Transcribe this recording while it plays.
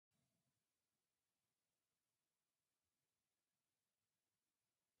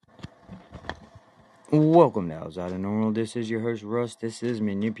Welcome to Outside of Normal. This is your host, Russ. This is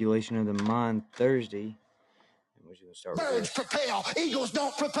Manipulation of the Mind Thursday. And we're going to start Birds propel. Eagles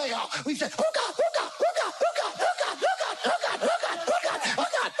don't propel. We say, hooka, hooka, hooka, hooka, hooka, hooka, hooka, hooka,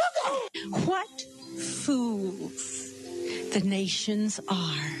 hooka, hooka. What fools the nations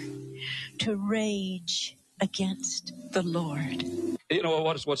are to rage against the Lord. You know,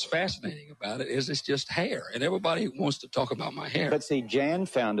 what's fascinating about it is it's just hair, and everybody wants to talk about my hair. But see, Jan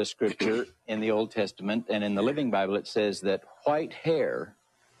found a scripture in the Old Testament, and in the Living Bible it says that white hair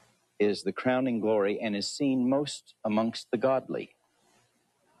is the crowning glory and is seen most amongst the godly.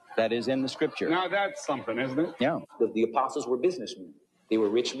 That is in the scripture. Now that's something, isn't it? Yeah. The apostles were businessmen. They were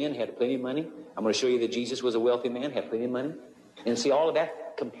rich men, had plenty of money. I'm going to show you that Jesus was a wealthy man, had plenty of money. And see, all of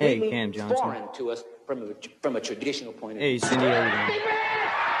that completely foreign to us from a traditional point of view. Hey, Cindy, how you doing?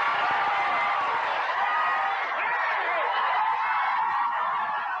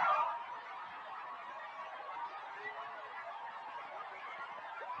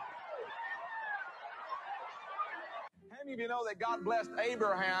 How many of you know that God blessed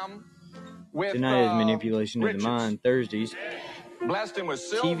Abraham with Tonight is Manipulation of the Mind Thursdays. Blessed him with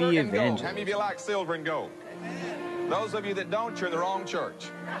silver TV and gold. Evangelist. How many of you like silver and gold? Those of you that don't, you're in the wrong church.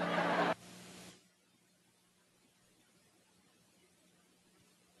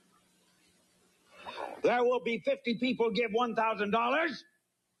 There will be 50 people give $1,000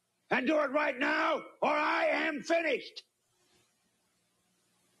 and do it right now, or I am finished.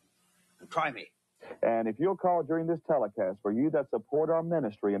 Try me. And if you'll call during this telecast, for you that support our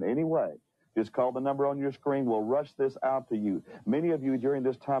ministry in any way, just call the number on your screen. We'll rush this out to you. Many of you during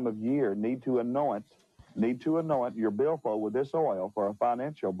this time of year need to anoint your billfold with this oil for a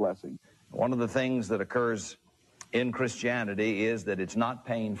financial blessing. One of the things that occurs in Christianity is that it's not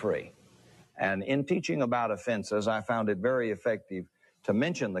pain-free. And in teaching about offenses, I found it very effective to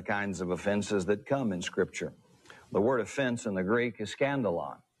mention the kinds of offenses that come in Scripture. The word offense in the Greek is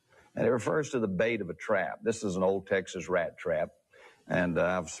scandalon, and it refers to the bait of a trap. This is an old Texas rat trap, and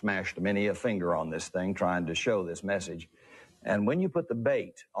I've smashed many a finger on this thing trying to show this message. And when you put the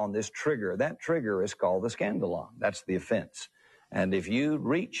bait on this trigger, that trigger is called the scandalon. That's the offense. And if you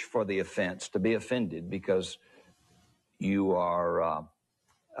reach for the offense to be offended because you are...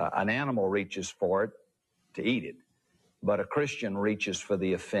 an animal reaches for it to eat it, but a Christian reaches for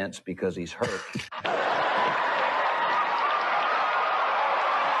the offense because he's hurt.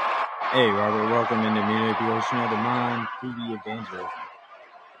 Hey, Robert, welcome into Manipulation of the Mind TV Evangelist.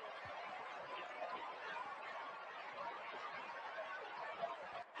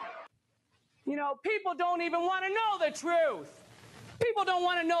 You know, people don't even want to know the truth. People don't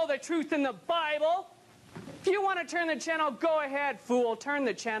want to know the truth in the Bible. If you want to turn the channel, go ahead, fool, turn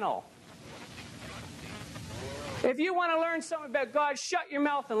the channel. If you want to learn something about God, shut your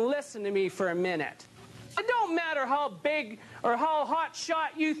mouth and listen to me for a minute. It don't matter how big or how hot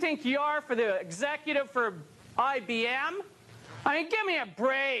shot you think you are for the executive for IBM. I mean, give me a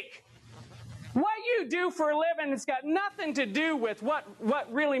break. What you do for a living has got nothing to do with what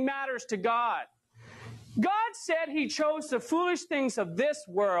really matters to God. God said he chose the foolish things of this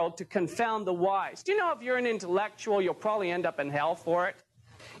world to confound the wise. Do you know if you're an intellectual, you'll probably end up in hell for it?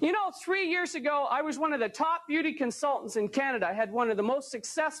 You know, 3 years ago, I was one of the top beauty consultants in Canada. I had one of the most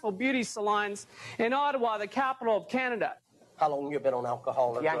successful beauty salons in Ottawa, the capital of Canada. How long have you been on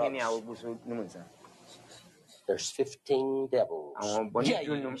alcohol or drugs? There's 15 devils. Yea,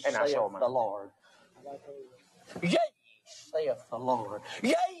 saith the Lord. Yea, saith the Lord.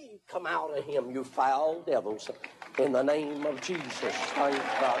 Yea, come out of him, you foul devils, in the name of Jesus. Thank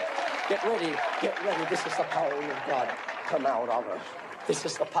God. Get ready, get ready. This is the power of God. Come out of her. This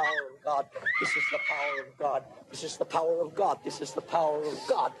is the power of God. This is the power of God. This is the power of God. This is the power of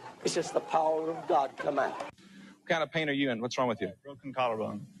God. This is the power of God. Come out. What kind of pain are you in? What's wrong with you? Broken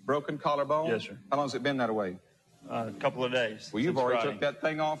collarbone. Broken collarbone? Yes, sir. How long has it been that way? A couple of days. Well, you've already took that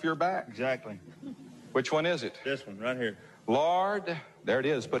thing off your back. Exactly. Which one is it? This one, right here. Lord, there it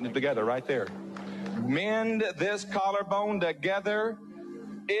is, putting it together right there. Mend this collarbone together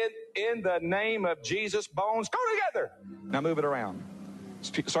in the name of Jesus. Bones, go together. Now move it around.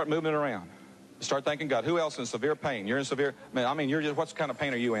 Start moving it around. Start thanking God. Who else in severe pain? You're in severe, I mean, you're just, what kind of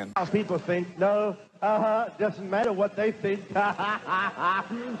pain are you in? People think, no, doesn't matter what they think.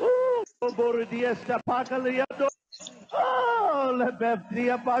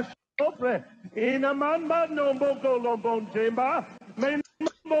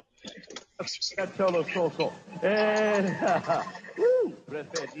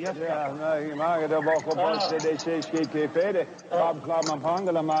 Ja, nou, maar dat was gewoon de CSG verder. Kwam klaar met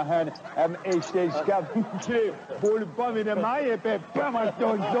hangelen, maar hij is steeds kapje. Bolle pan in de maaie, peppa, maar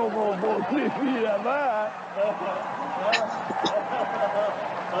toch zo voor hier, maar.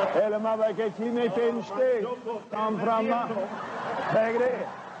 Helemaal bij kijk hier mee penste. Tam brama. Begre.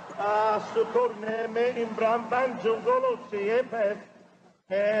 Sukor me in bramban jungolo siepet.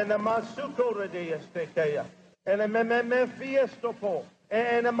 En ma sukor de estekaya. En me fiesto po.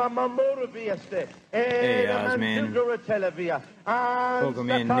 And a mamamoro vieste. Hey guys, man. Welcome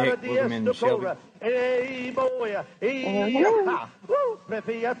in, Nick. Welcome in, Shelby. Hey boy. Hey. Woo.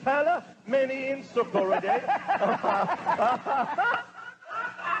 Prefia tala. Many in Socorro day.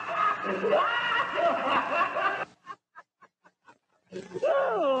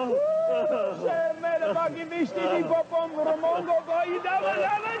 Mele bagi visti di popom romongo goi dava.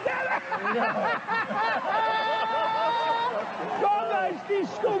 Come sti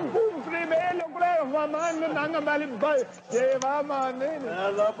scompum primelo bravo man nanga bali bal deva man.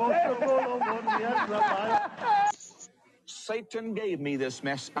 Satan gave me this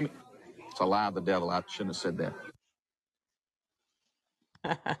mess. I mean, it's a lie of the devil. I shouldn't have said that.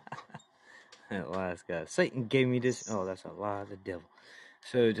 That last guy. Satan gave me this. Oh, that's a lie of the devil.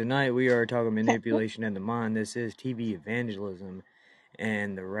 So tonight we are talking manipulation of the mind. This is TV evangelism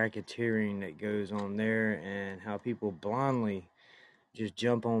and the racketeering that goes on there and how people blindly just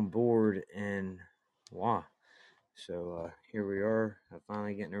jump on board and why. So here we are,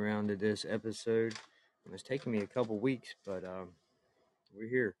 finally getting around to this episode. It's taken me a couple weeks, but we're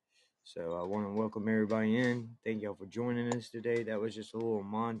here. So I want to welcome everybody in. Thank y'all for joining us today. That was just a little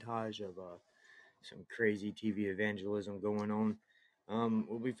montage of some crazy TV evangelism going on.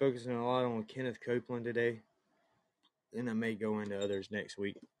 We'll be focusing a lot on Kenneth Copeland today. Then I may go into others next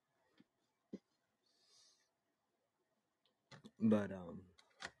week. But,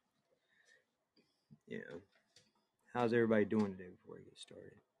 yeah. How's everybody doing today before we get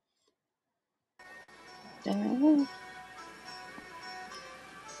started?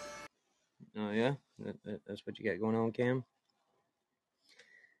 Oh, yeah? That's what you got going on, Cam?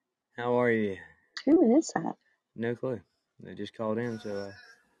 How are you? Who is that? No clue. They just called in, so...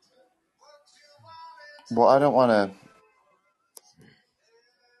 Well, I don't want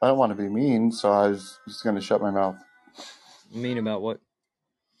to be mean, so I was just going to shut my mouth. Mean about what?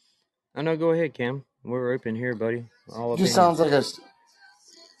 Oh, no, go ahead, Cam. We're open here, buddy. All Just opinions. sounds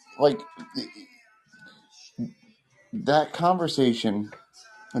like that conversation,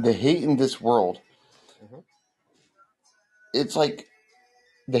 the hate in this world. It's like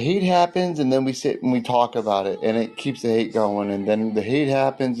the hate happens, and then we sit and we talk about it, and it keeps the hate going, and then the hate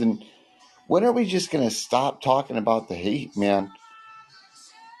happens, and when are we just going to stop talking about the hate, man?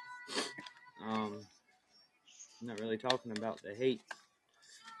 I'm not really talking about the hate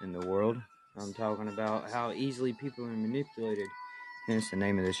in the world. I'm talking about how easily people are manipulated. Hence the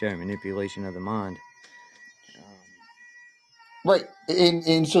name of the show, Manipulation of the Mind. Right,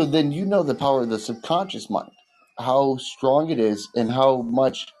 and so then you know the power of the subconscious mind, how strong it is, and how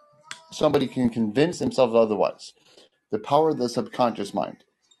much somebody can convince themselves otherwise. The power of the subconscious mind.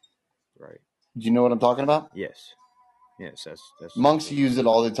 Right. Do you know what I'm talking about? Yes. Yes, that's monks use it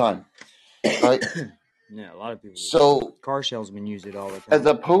all the time, right? Yeah, a lot of people. So car salesmen use it all the time. As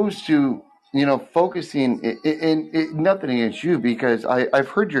opposed to focusing in nothing against you, because I've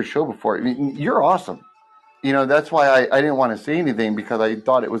heard your show before. I mean, you're awesome. That's why I didn't want to say anything, because I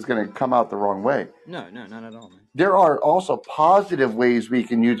thought it was going to come out the wrong way. No, not at all, man. There are also positive ways we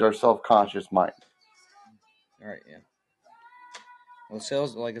can use our self-conscious mind. All right, yeah. Well,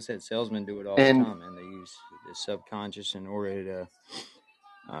 like I said, salesmen do it all the time, and they use the subconscious in order to.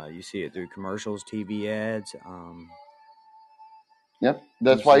 You see it through commercials, TV ads. Yep,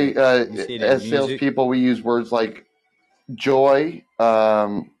 that's why as salespeople we use words like joy,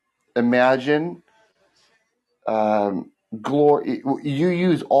 imagine, glory. You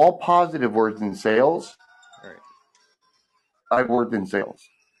use all positive words in sales. Right. I've worked in sales.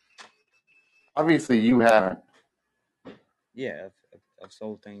 Obviously, you haven't. Yeah, I've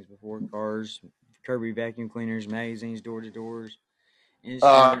sold things before: cars, Kirby vacuum cleaners, magazines, door to doors.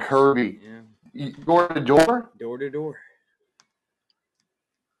 Kirby. Yeah. Door to door. Door to door.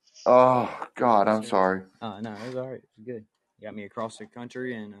 Oh God, I'm sorry. No, it was all right. It was good. Got me across the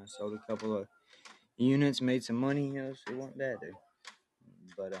country, and I sold a couple of units, made some money. So it wasn't bad, dude.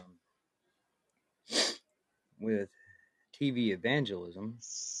 But with TV evangelism,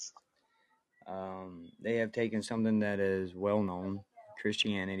 they have taken something that is well known,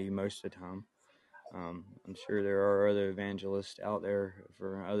 Christianity, most of the time. I'm sure there are other evangelists out there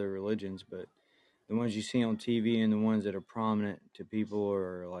for other religions, but the ones you see on TV and the ones that are prominent to people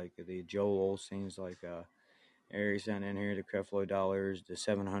are like the Joel Osteens, like Aries down in here, the Creflo Dollars, the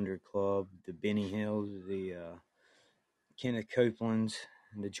 700 Club, the Benny Hills, the Kenneth Copelands,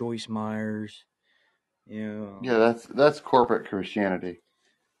 the Joyce Myers. Yeah, that's corporate Christianity.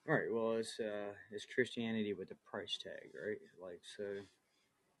 Right. Well, it's Christianity with a price tag, right? Like so.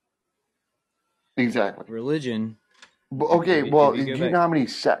 Exactly. Religion. Okay. Well, do you know how many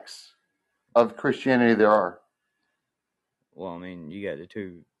sects of Christianity there are? Well, I mean, you got the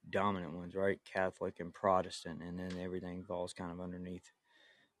two dominant ones, right? Catholic and Protestant, and then everything falls kind of underneath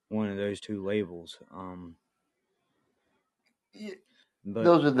one of those two labels. But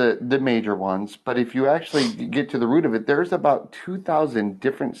those are the major ones. But if you actually get to the root of it, there's about 2,000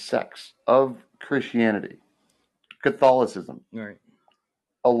 different sects of Christianity, Catholicism, right,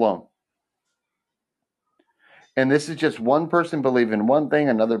 alone. And this is just one person believing one thing,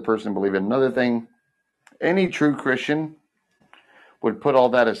 another person believing another thing. Any true Christian would put all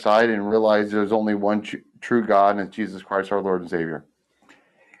that aside and realize there's only one true God, and it's Jesus Christ, our Lord and Savior.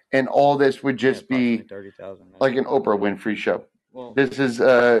 And all this would just be 30,000, like an Oprah Winfrey show. Well, this is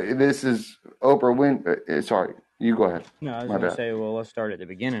Oprah Win. Sorry, you go ahead. No, I was going to say, well, let's start at the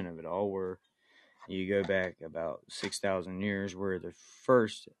beginning of it all, where you go back about 6,000 years, where the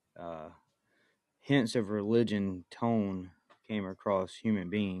first hints of religion tone came across human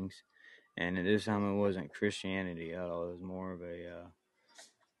beings. And at this time, it wasn't Christianity at all. It was more of a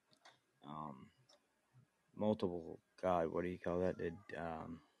multiple God. What do you call that? They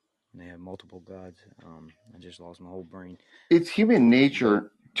have multiple gods. I just lost my whole brain. It's human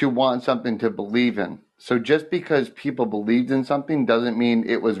nature to want something to believe in. So just because people believed in something doesn't mean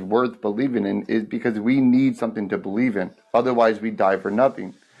it was worth believing in. It's because we need something to believe in. Otherwise, we die for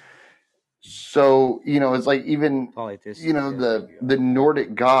nothing. So, it's like even, the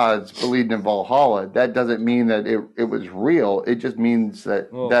Nordic gods believed in Valhalla. That doesn't mean that it was real. It just means that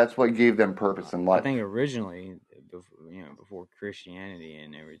that's what gave them purpose in life. I think originally, before Christianity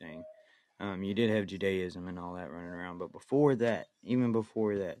and everything, you did have Judaism and all that running around. But before that, even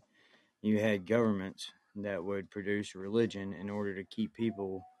before that, you had governments that would produce religion in order to keep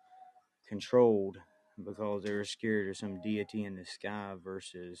people controlled because they were scared of some deity in the sky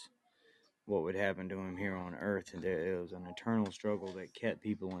versus what would happen to him here on earth. And it was an eternal struggle that kept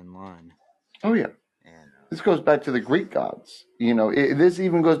people in line. Oh, yeah. And this goes back to the Greek gods. This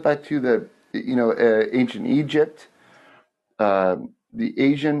even goes back to the, ancient Egypt, the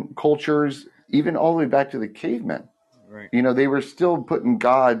Asian cultures, even all the way back to the cavemen. Right. They were still putting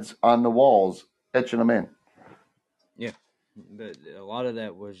gods on the walls, etching them in. Yeah. But a lot of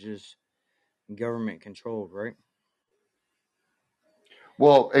that was just government controlled, right?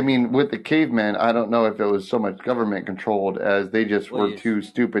 Well, I mean, with the cavemen, I don't know if it was so much government controlled as they just were too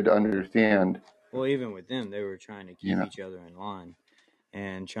stupid to understand. Well, even with them, they were trying to keep each other in line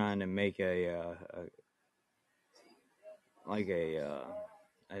and trying to make a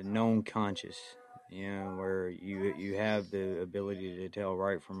known conscious, where you have the ability to tell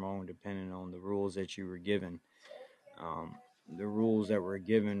right from wrong depending on the rules that you were given. The rules that were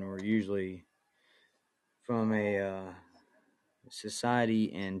given were usually from a society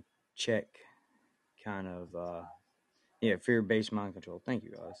in check kind of fear-based mind control. Thank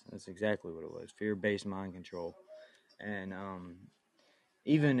you, guys. That's exactly what it was. Fear-based mind control. And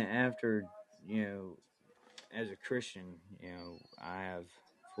even after, as a Christian, I have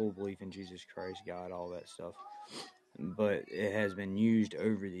full belief in Jesus Christ, God, all that stuff. But it has been used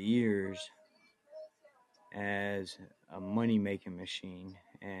over the years as a money-making machine,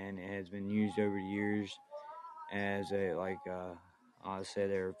 and it has been used over the years as I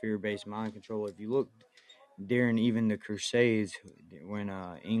said, a fear-based mind control. If you look during even the Crusades, when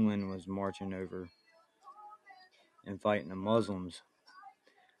England was marching over and fighting the Muslims,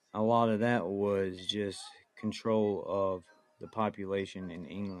 a lot of that was just control of the population in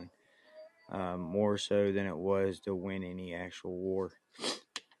England, more so than it was to win any actual war.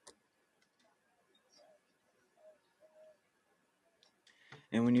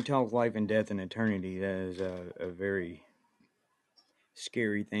 And when you talk life and death and eternity, that is a very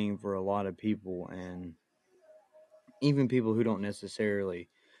scary thing for a lot of people, and even people who don't necessarily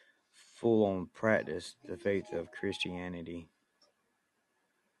full-on practice the faith of Christianity.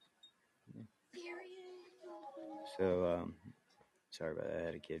 So, sorry about that. I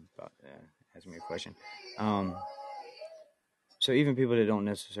had a kid ask me a question. So even people that don't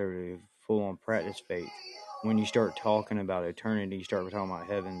necessarily full-on practice faith, when you start talking about eternity, you start talking about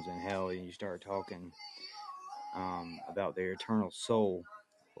heavens and hell, and you start talking about their eternal soul,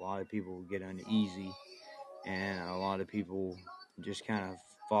 a lot of people get uneasy, and a lot of people just kind of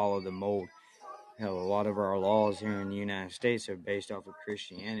follow the mold. hell, a lot of our laws here in the United States are based off of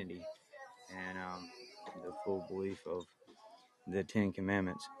Christianity and the full belief of the Ten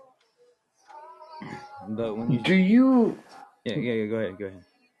Commandments. But when you go ahead.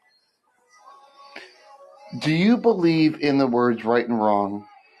 Do you believe in the words right and wrong?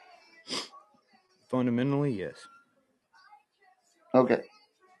 Fundamentally, yes. Okay.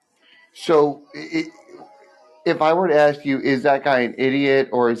 So, if I were to ask you, is that guy an idiot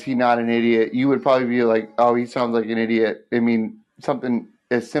or is he not an idiot? You would probably be like, oh, he sounds like an idiot. I mean, something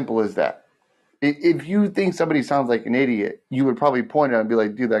as simple as that. If you think somebody sounds like an idiot, you would probably point at him and be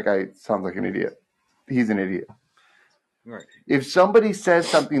like, dude, that guy sounds like an idiot. He's an idiot. Right. If somebody says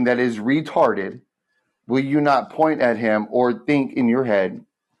something that is retarded, will you not point at him or think in your head,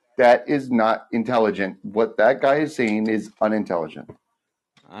 that is not intelligent? What that guy is saying is unintelligent.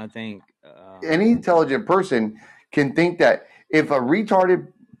 I think any intelligent person can think that if a retarded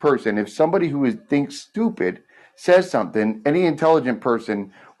person, if somebody who thinks stupid says something, any intelligent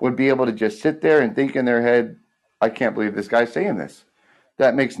person would be able to just sit there and think in their head, I can't believe this guy's saying this.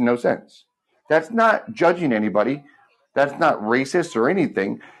 That makes no sense. That's not judging anybody. That's not racist or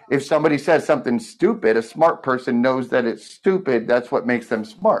anything. If somebody says something stupid, a smart person knows that it's stupid. That's what makes them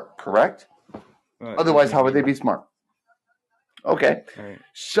smart, correct? Otherwise, how would they be smart? Okay. Right.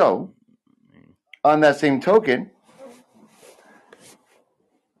 So, on that same token,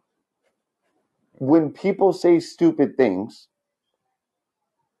 when people say stupid things,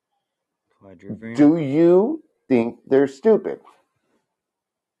 do you think they're stupid?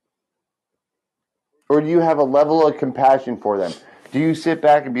 Or do you have a level of compassion for them? Do you sit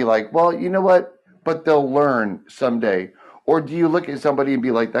back and be like, well, you know what? But they'll learn someday. Or do you look at somebody and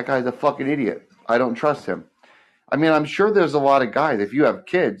be like, that guy's a fucking idiot. I don't trust him. I mean, I'm sure there's a lot of guys. If you have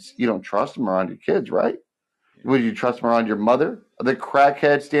kids, you don't trust them around your kids, right? Would you trust them around your mother? The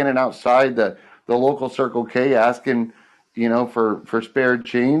crackhead standing outside the local Circle K asking, for spare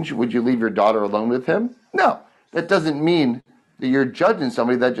change. Would you leave your daughter alone with him? No. That doesn't mean that you're judging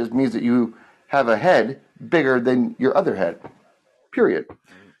somebody. That just means that you have a head bigger than your other head. Period.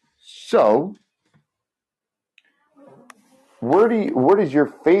 So, where does your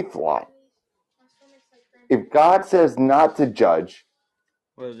faith lie? If God says not to judge,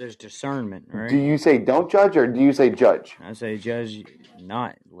 well, there's discernment, right? Do you say don't judge or do you say judge? I say judge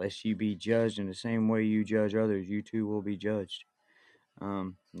not, lest you be judged in the same way you judge others, you too will be judged.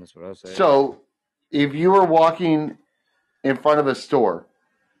 That's what I say. So, if you were walking in front of a store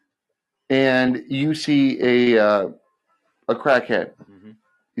and you see a crackhead, mm-hmm.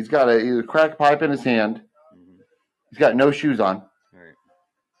 He's got a crack pipe in his hand, mm-hmm. He's got no shoes on, right.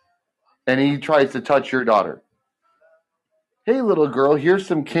 And he tries to touch your daughter. Hey, little girl, here's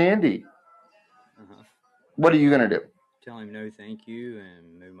some candy. Uh-huh. What are you going to do? Tell him no thank you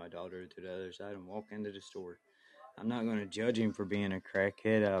and move my daughter to the other side and walk into the store. I'm not going to judge him for being a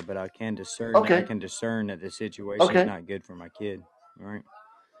crackhead, but I can discern. Okay. I can discern that the situation is not good for my kid. Right.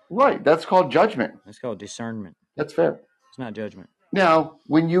 Right. That's called judgment. That's called discernment. That's fair. It's not judgment. Now,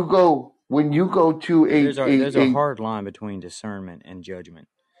 when you go to there's a hard line between discernment and judgment.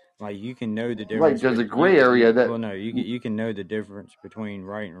 Like you can know the difference. Right. There's a gray area that. Well, no, you can know the difference between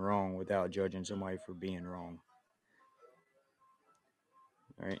right and wrong without judging somebody for being wrong.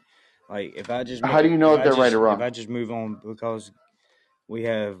 Right. Like if I just how do you know if they're right or wrong? If I just move on, because we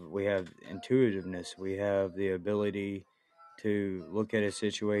have intuitiveness, we have the ability to look at a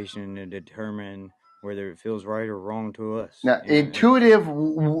situation and determine whether it feels right or wrong to us. Now, intuitive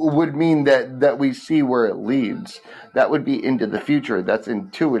would mean that we see where it leads. That would be into the future. That's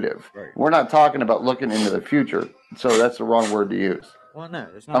intuitive. Right. We're not talking about looking into the future, so that's the wrong word to use. Well, no,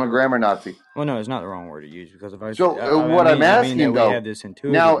 it's not. I'm a grammar Nazi. Well, no, it's not the wrong word to use because if I I'm asking we have this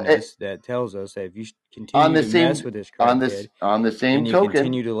intuitiveness that tells us that if you continue to mess with this crackhead, on the same and token, you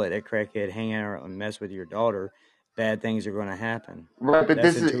continue to let that crackhead hang out and mess with your daughter, bad things are going to happen. Right, but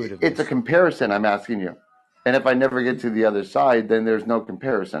it's a comparison I'm asking you. And if I never get to the other side, then there's no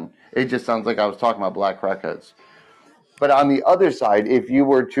comparison. It just sounds like I was talking about black crackheads. But on the other side, if you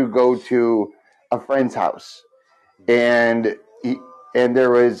were to go to a friend's house and there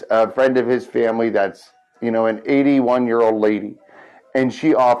was a friend of his family that's, an 81-year-old lady, and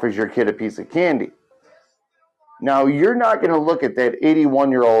she offers your kid a piece of candy. Now, you're not going to look at that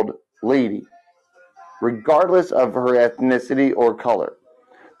 81-year-old lady, regardless of her ethnicity or color,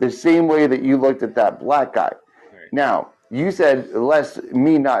 the same way that you looked at that black guy. Right. Now, you said, lest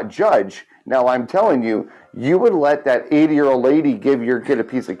me not judge. Now, I'm telling you, you would let that 80-year-old lady give your kid a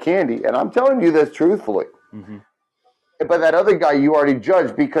piece of candy, and I'm telling you this truthfully. Mm-hmm. But that other guy you already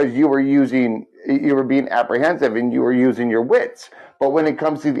judged because you were being apprehensive and you were using your wits. But when it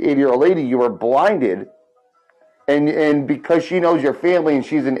comes to the 80-year-old lady, you are blinded. And because she knows your family and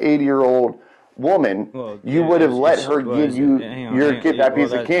she's an 80-year-old woman, you would have let her give you your kid that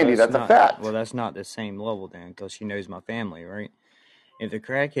piece of candy. That's a fact. Well, that's not the same level then, because she knows my family, right? If the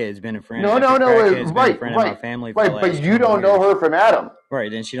crackhead's been a friend, No, been a friend of my right, family for the last but you 20 don't know years, her from Adam. right?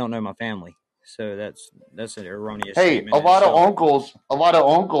 Then she don't know my family, so that's an erroneous Hey, statement. a lot of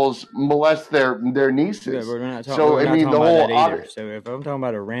uncles molest their nieces. Yeah, we're not so we're I not mean, talking the about whole that either. So if I'm talking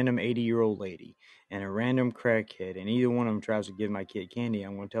about a random 80-year-old lady and a random crackhead, and either one of them tries to give my kid candy,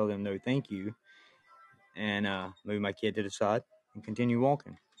 I'm going to tell them no, thank you, and move my kid to the side and continue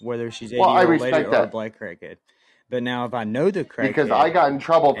walking, whether she's 80-year-old lady or a black crackhead. But now, if I know the crackhead, because I got in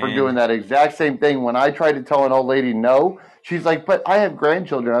trouble for doing that exact same thing when I tried to tell an old lady no. She's like, "But I have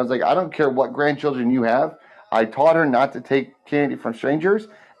grandchildren." I was like, "I don't care what grandchildren you have. I taught her not to take candy from strangers,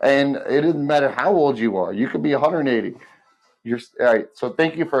 and it doesn't matter how old you are. You could be 180. You're all right." So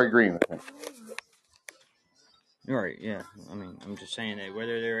thank you for agreeing with me. Right, yeah. I mean, I'm just saying that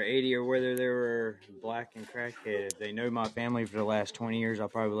whether they're 80 or whether they were black and crackhead, if they know my family for the last 20 years, I'll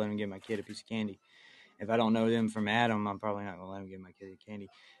probably let them give my kid a piece of candy. If I don't know them from Adam, I'm probably not going to let them give my kid a candy.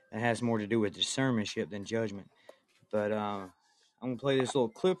 That has more to do with discernmentship than judgment. But I'm going to play this little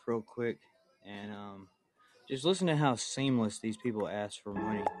clip real quick, and just listen to how seamless these people ask for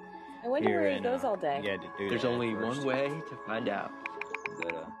money. I wonder here, where he and, goes all day. Yeah, to do There's that only first. one way to find out.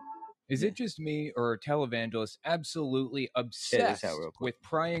 But, Is it just me, or are televangelists absolutely obsessed with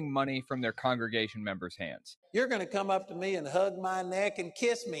prying money from their congregation members' hands? You're going to come up to me and hug my neck and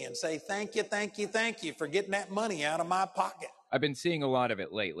kiss me and say, thank you, thank you, thank you for getting that money out of my pocket. I've been seeing a lot of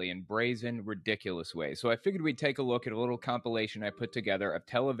it lately in brazen, ridiculous ways, so I figured we'd take a look at a little compilation I put together of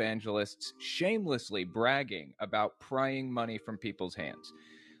televangelists shamelessly bragging about prying money from people's hands.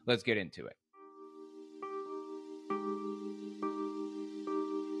 Let's get into it.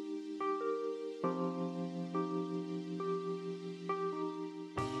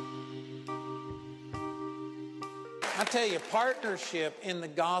 I tell you, partnership in the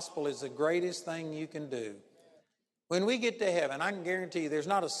gospel is the greatest thing you can do. When we get to heaven, I can guarantee you there's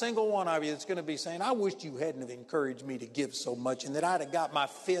not a single one of you that's going to be saying, I wish you hadn't have encouraged me to give so much and that I'd have got my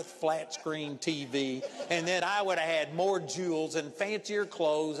 5th flat screen TV and that I would have had more jewels and fancier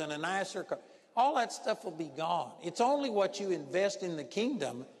clothes and a nicer car. All that stuff will be gone. It's only what you invest in the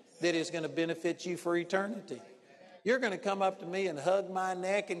kingdom that is going to benefit you for eternity. You're going to come up to me and hug my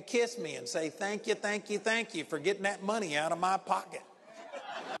neck and kiss me and say, thank you, thank you, thank you for getting that money out of my pocket.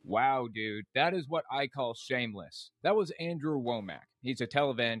 Wow, dude, that is what I call shameless. That was Andrew Womack. He's a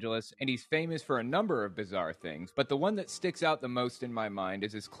televangelist, and he's famous for a number of bizarre things, but the one that sticks out the most in my mind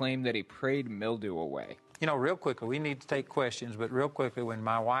is his claim that he prayed mildew away. You know, real quickly, we need to take questions, but real quickly, when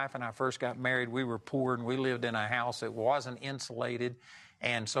my wife and I first got married, we were poor, and we lived in a house that wasn't insulated,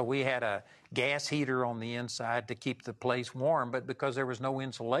 and so we had a gas heater on the inside to keep the place warm, but because there was no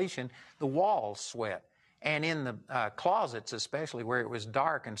insulation, the walls sweat. And in the closets, especially where it was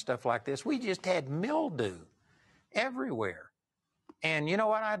dark and stuff like this, we just had mildew everywhere. And you know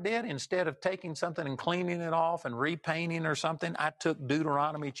what I did? Instead of taking something and cleaning it off and repainting or something, I took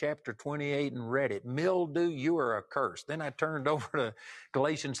Deuteronomy chapter 28 and read it. Mildew, you are accursed. Then I turned over to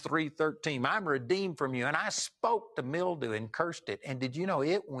Galatians 3:13. I'm redeemed from you. And I spoke to mildew and cursed it. And did you know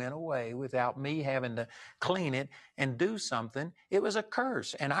it went away without me having to clean it and do something? It was a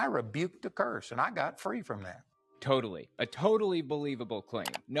curse. And I rebuked the curse. And I got free from that. Totally. A totally believable claim.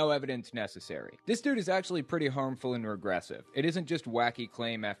 No evidence necessary. This dude is actually pretty harmful and regressive. It isn't just wacky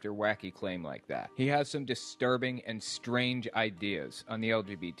claim after wacky claim like that. He has some disturbing and strange ideas on the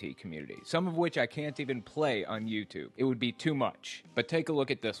LGBT community, some of which I can't even play on YouTube. It would be too much. But take a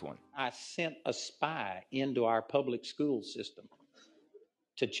look at this one. I sent a spy into our public school system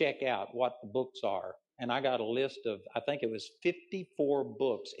to check out what the books are. And I got a list of, I think it was 54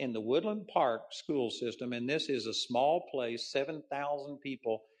 books in the Woodland Park school system. And this is a small place, 7,000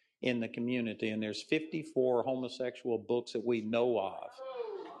 people in the community. And there's 54 homosexual books that we know of.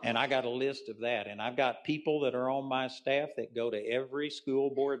 And I got a list of that. And I've got people that are on my staff that go to every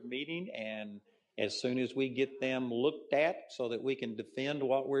school board meeting. And as soon as we get them looked at so that we can defend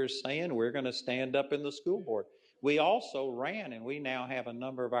what we're saying, we're going to stand up in the school board. We also ran, and we now have a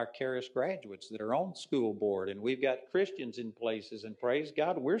number of our Charis graduates that are on school board, and we've got Christians in places, and praise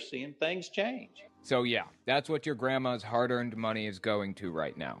God, we're seeing things change. So yeah, that's what your grandma's hard-earned money is going to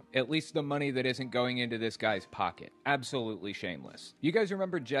right now. At least the money that isn't going into this guy's pocket. Absolutely shameless. You guys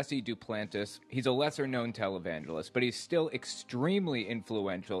remember Jesse Duplantis? He's a lesser-known televangelist, but he's still extremely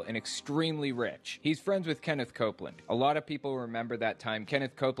influential and extremely rich. He's friends with Kenneth Copeland. A lot of people remember that time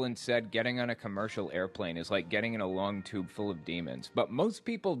Kenneth Copeland said getting on a commercial airplane is like getting in a long tube full of demons. But most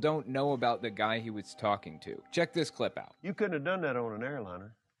people don't know about the guy he was talking to. Check this clip out. You couldn't have done that on an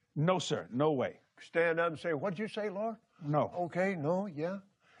airliner. No, sir. No way. Stand up and say, "What'd you say, Lord?" No. Okay, no, yeah.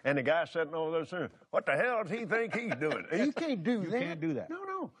 And the guy sitting over there saying, "What the hell does he think he's doing?" You can't do that. You can't do that.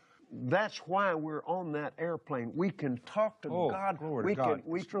 No. That's why we're on that airplane. We can talk to God. Glory to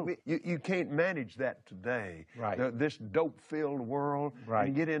God. You can't manage that today. Right. This dope-filled world. Right.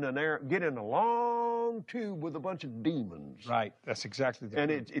 You get in a long tube with a bunch of demons. Right. That's exactly the And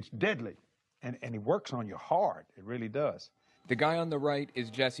truth. it's deadly. And it works on you hard. It really does. The guy on the right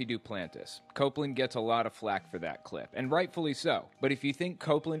is Jesse Duplantis. Copeland gets a lot of flack for that clip, and rightfully so. But if you think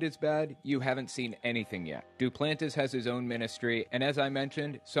Copeland is bad, you haven't seen anything yet. Duplantis has his own ministry, and as I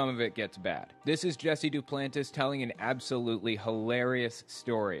mentioned, some of it gets bad. This is Jesse Duplantis telling an absolutely hilarious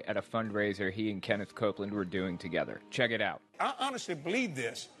story at a fundraiser he and Kenneth Copeland were doing together. Check it out. I honestly believe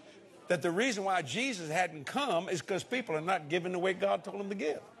this, that the reason why Jesus hadn't come is because people are not giving the way God told them to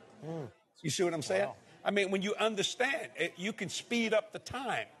give. You see what I'm saying? Wow. I mean, when you understand it, you can speed up the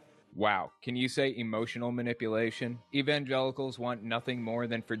time. Wow, can you say emotional manipulation? Evangelicals want nothing more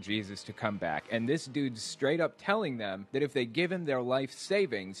than for Jesus to come back, and this dude's straight up telling them that if they give him their life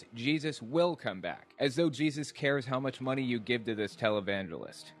savings, Jesus will come back. As though Jesus cares how much money you give to this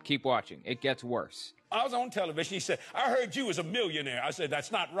televangelist. Keep watching, it gets worse. I was on television, he said, "I heard you was a millionaire." I said,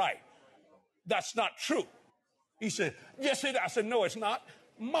 "That's not right. That's not true." He said, "Yes, it is." I said, "No, it's not.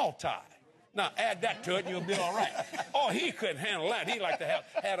 Multi. Now, add that to it, and you'll be all right." Oh, he couldn't handle that. He like to have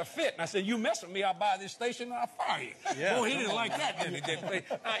had a fit. And I said, "You mess with me, I'll buy this station and I'll fire you." Yeah. Oh, he didn't like that, did he?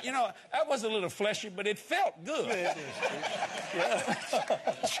 That was a little fleshy, but it felt good.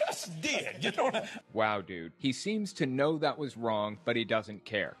 Just did. You know what I mean? Wow, dude. He seems to know that was wrong, but he doesn't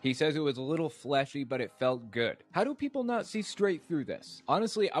care. He says it was a little fleshy, but it felt good. How do people not see straight through this?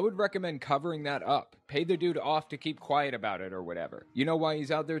 Honestly, I would recommend covering that up. Pay the dude off to keep quiet about it or whatever. You know why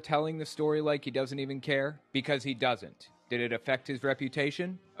he's out there telling the story like he doesn't even care? Because he doesn't. Did it affect his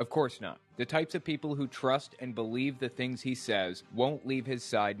reputation? Of course not. The types of people who trust and believe the things he says won't leave his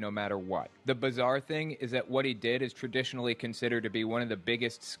side no matter what. The bizarre thing is that what he did is traditionally considered to be one of the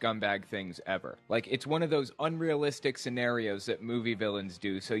biggest scumbag things ever. Like, it's one of those unrealistic scenarios that movie villains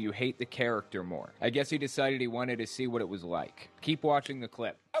do so you hate the character more. I guess he decided he wanted to see what it was like. Keep watching the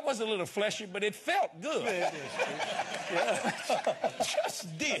clip. That was a little fleshy, but it felt good.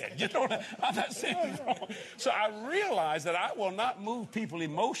 Just did. You know what I mean? I'm not saying it's wrong. So I realized that I will not move people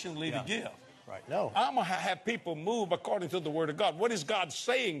emotionally to give. Right. No. I'm going to have people move according to the Word of God. What is God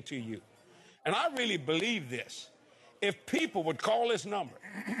saying to you? And I really believe this. If people would call this number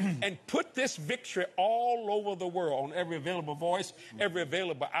and put this victory all over the world on every available voice, every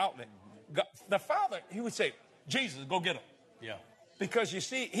available outlet, God, the Father, he would say, "Jesus, go get them." Yeah. Because you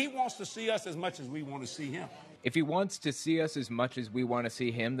see, he wants to see us as much as we want to see him. If he wants to see us as much as we want to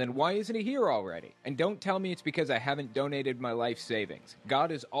see him, then why isn't he here already? And don't tell me it's because I haven't donated my life savings.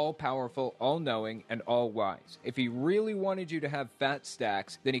 God is all-powerful, all-knowing, and all-wise. If he really wanted you to have fat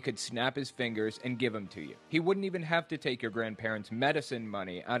stacks, then he could snap his fingers and give them to you. He wouldn't even have to take your grandparents' medicine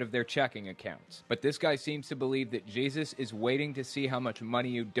money out of their checking accounts. But this guy seems to believe that Jesus is waiting to see how much money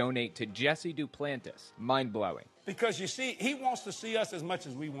you donate to Jesse Duplantis. Mind-blowing. Because you see, he wants to see us as much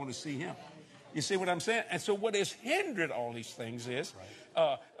as we want to see him. You see what I'm saying? And so what has hindered all these things is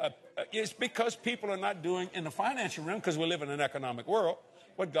it's because people are not doing in the financial realm, because we live in an economic world,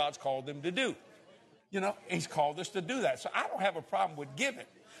 what God's called them to do. You know, he's called us to do that. So I don't have a problem with giving.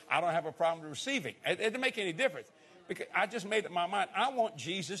 I don't have a problem with receiving. It doesn't make any difference. Because I just made up my mind. I want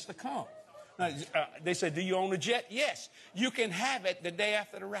Jesus to come. Now, they said, "Do you own a jet?" Yes. You can have it the day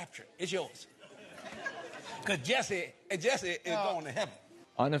after the rapture. It's yours. Because Jesse is going to heaven.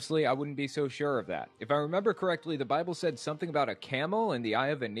 Honestly, I wouldn't be so sure of that. If I remember correctly, the Bible said something about a camel in the eye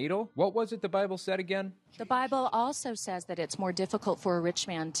of a needle. What was it the Bible said again? The Bible also says that it's more difficult for a rich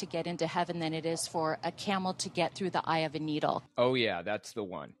man to get into heaven than it is for a camel to get through the eye of a needle. Oh yeah, that's the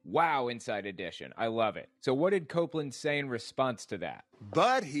one. Wow, Inside Edition. I love it. So what did Copeland say in response to that?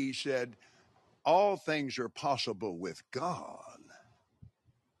 But he said, all things are possible with God.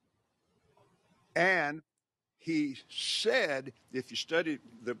 And he said, if you study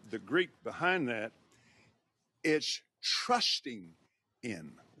the Greek behind that, it's trusting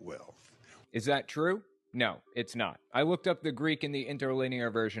in wealth. Is that true? No, it's not. I looked up the Greek in the interlinear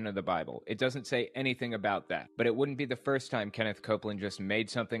version of the Bible. It doesn't say anything about that. But it wouldn't be the first time Kenneth Copeland just made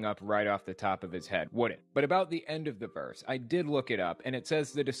something up right off the top of his head, would it? But about the end of the verse, I did look it up, and it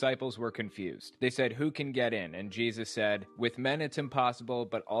says the disciples were confused. They said, "Who can get in?" And Jesus said, "With men it's impossible,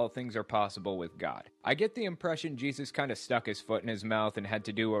 but all things are possible with God." I get the impression Jesus kind of stuck his foot in his mouth and had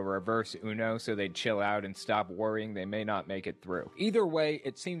to do a reverse Uno so they'd chill out and stop worrying they may not make it through. Either way,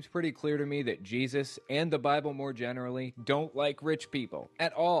 it seems pretty clear to me that Jesus, and the Bible more generally, don't like rich people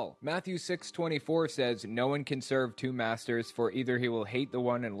at all. Matthew 6:24 says, "No one can serve two masters, for either he will hate the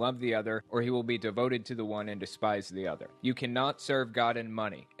one and love the other, or he will be devoted to the one and despise the other. You cannot serve God and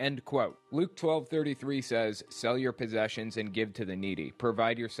money." End quote. Luke 12:33 says, "Sell your possessions and give to the needy.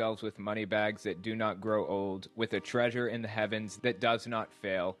 Provide yourselves with money bags that do not grow old, with a treasure in the heavens that does not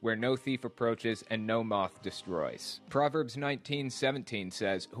fail, where no thief approaches and no moth destroys." Proverbs 19:17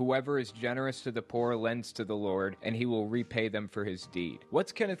 says, "Whoever is generous to the poor lends to the Lord, and he will repay them for his deed."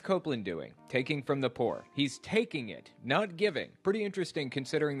 What's Kenneth Copeland doing? Taking from the poor. He's taking it, not giving. Pretty interesting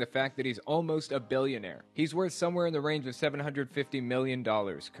considering the fact that he's almost a billionaire. He's worth somewhere in the range of $750 million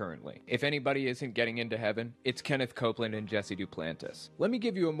currently. If anybody isn't getting into heaven, it's Kenneth Copeland and Jesse Duplantis. Let me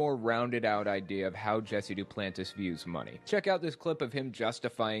give you a more rounded out idea of how Jesse Duplantis views money. Check out this clip of him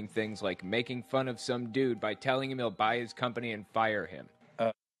justifying things like making fun of some dude by telling him he'll buy his company and fire him.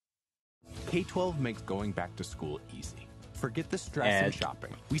 K-12 makes going back to school easy. Forget the stress and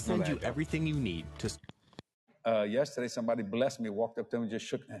shopping. We send you everything you need to... Yesterday, somebody blessed me, walked up to me, just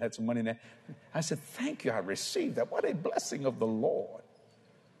shook, had some money in there. I said, "Thank you, I received that. What a blessing of the Lord."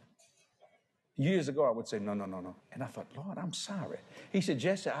 Years ago, I would say, no. And I thought, "Lord, I'm sorry." He said,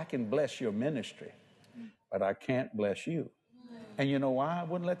 "Jesse, I can bless your ministry, but I can't bless you." And you know why I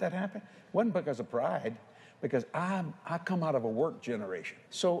wouldn't let that happen? It wasn't because of pride, because I come out of a work generation.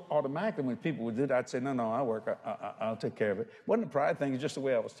 So automatically when people would do that, I'd say, no, I work, I'll take care of it. It wasn't a pride thing, it's just the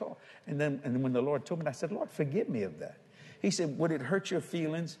way I was taught. And then when the Lord told me, I said, "Lord, forgive me of that." He said, "Would it hurt your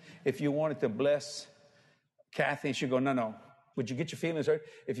feelings if you wanted to bless Kathy?" And she'd go, no. "Would you get your feelings hurt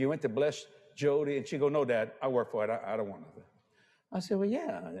if you went to bless Jody?" And she'd go, "No, Dad, I work for it. I don't want nothing." I said, "Well,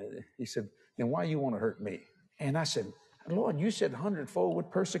 yeah." He said, "Then why you want to hurt me?" And I said, "Lord, you said 100-fold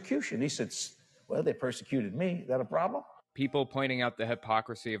with persecution." He said, "Well, they persecuted me. Is that a problem?" People pointing out the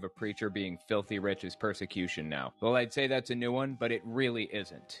hypocrisy of a preacher being filthy rich is persecution now. Well, I'd say that's a new one, but it really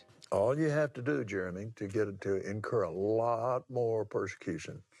isn't. All you have to do, Jeremy, to get it to incur a lot more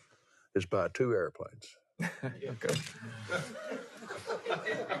persecution is buy 2 airplanes. Okay.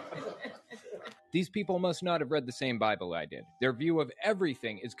 These people must not have read the same Bible I did. Their view of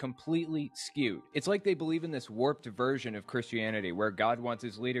everything is completely skewed. It's like they believe in this warped version of Christianity where God wants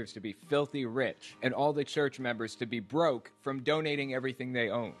his leaders to be filthy rich and all the church members to be broke from donating everything they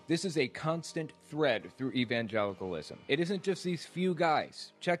own. This is a constant thread through evangelicalism. It isn't just these few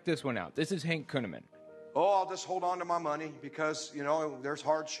guys. Check this one out. This is Hank Kunneman. "Oh, I'll just hold on to my money because, there's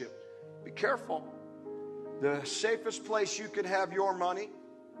hardship." Be careful. The safest place you could have your money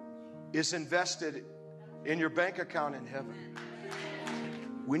is invested in your bank account in heaven.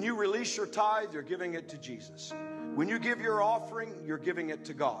 When you release your tithe, you're giving it to Jesus. When you give your offering, you're giving it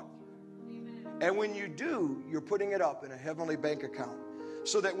to God. And when you do, you're putting it up in a heavenly bank account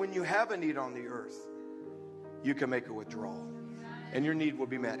so that when you have a need on the earth, you can make a withdrawal and your need will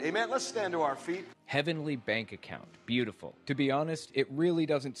be met. Amen. Let's stand to our feet. Heavenly bank account. Beautiful. To be honest, it really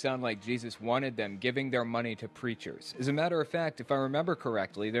doesn't sound like Jesus wanted them giving their money to preachers. As a matter of fact, if I remember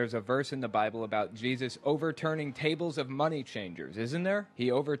correctly, there's a verse in the Bible about Jesus overturning tables of money changers, isn't there?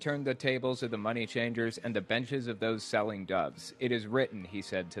 He overturned the tables of the money changers and the benches of those selling doves. "It is written," he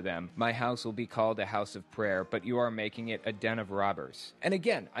said to them, "My house will be called a house of prayer, but you are making it a den of robbers." And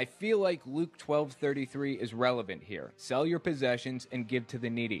again, I feel like Luke 12:33 is relevant here. Sell your possessions and give to the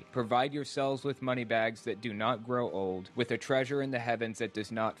needy. Provide yourselves with money bags that do not grow old, with a treasure in the heavens that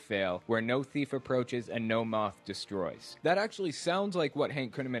does not fail, where no thief approaches and no moth destroys. That actually sounds like what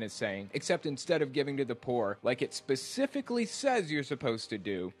Hank Kunneman is saying, except instead of giving to the poor, like it specifically says you're supposed to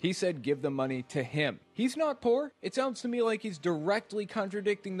do, he said give the money to him. He's not poor. It sounds to me like he's directly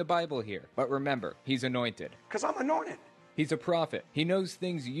contradicting the Bible here. But remember, he's anointed. Because I'm anointed. He's a prophet. He knows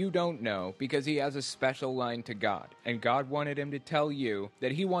things you don't know because he has a special line to God. And God wanted him to tell you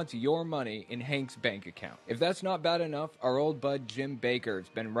that he wants your money in Hank's bank account. If that's not bad enough, our old bud Jim Bakker's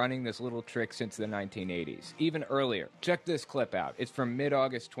been running this little trick since the 1980s, even earlier. Check this clip out. It's from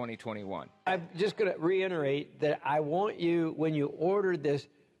mid-August 2021. I'm just going to reiterate that I want you, when you order this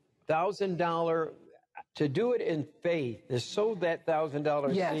 $1,000, to do it in faith, to sow that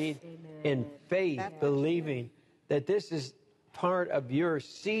 $1,000 seed in faith, believing that this is part of your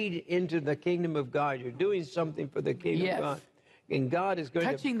seed into the kingdom of God. You're doing something for the kingdom Yes. of God. And God is going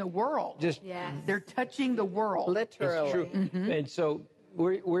touching the world. Just They're touching the world. Literally. It's true. Mm-hmm. And so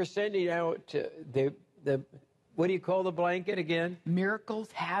we're sending out the what do you call the blanket again?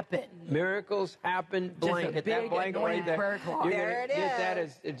 Miracles happen. Miracles happen blanket. That blanket right there. Prayer cloth. You're There gonna it get is. that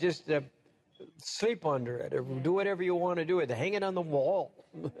as just sleep under it or do whatever you want to do with it. Hang it on the wall.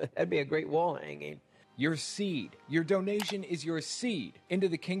 That'd be a great wall hanging. Your seed. Your donation is your seed into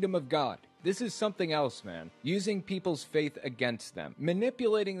the kingdom of God. This is something else, man. Using people's faith against them.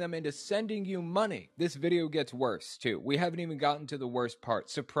 Manipulating them into sending you money. This video gets worse, too. We haven't even gotten to the worst part,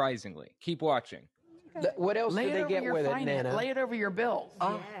 surprisingly. Keep watching. What else Lay do it they over get your with it, finance. Nana? Lay it over your bills.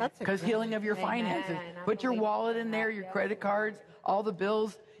 Because healing of your finances. Put your wallet in there, your credit cards, all the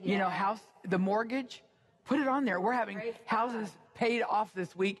bills, you know, house, the mortgage. Put it on there. We're having houses paid off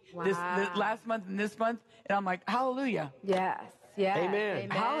this week, this last month and this month. And I'm like, hallelujah. Yes. Yes. Amen.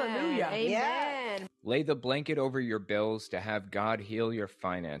 Hallelujah. Amen. Lay the blanket over your bills to have God heal your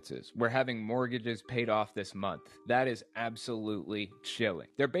finances. We're having mortgages paid off this month. That is absolutely chilling.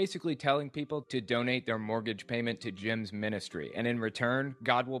 They're basically telling people to donate their mortgage payment to Jim's ministry, and in return,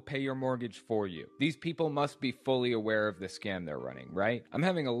 God will pay your mortgage for you. These people must be fully aware of the scam they're running, right? I'm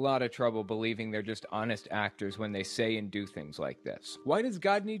having a lot of trouble believing they're just honest actors when they say and do things like this. Why does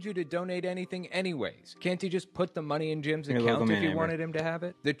God need you to donate anything anyways? Can't he just put the money in Jim's account if he wanted him to have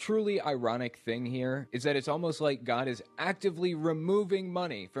it? The truly ironic thing here is that it's almost like God is actively removing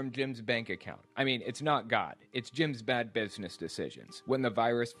money from Jim's bank account. I mean, it's not God. It's Jim's bad business decisions. When the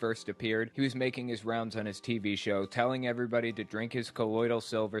virus first appeared, he was making his rounds on his TV show, telling everybody to drink his colloidal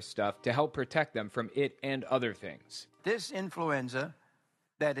silver stuff to help protect them from it and other things. This influenza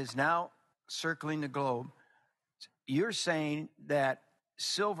that is now circling the globe, you're saying that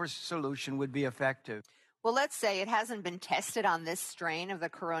silver solution would be effective. Well, let's say it hasn't been tested on this strain of the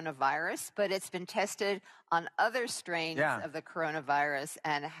coronavirus, but it's been tested on other strains of the coronavirus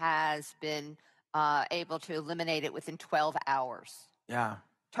and has been able to eliminate it within 12 hours. Yeah.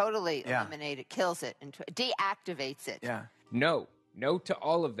 Totally eliminate it, kills it, and deactivates it. Yeah. No to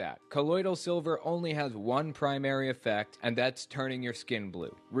all of that. Colloidal silver only has one primary effect, and that's turning your skin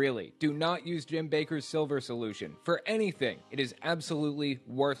blue. Really, do not use Jim Bakker's silver solution for anything. It is absolutely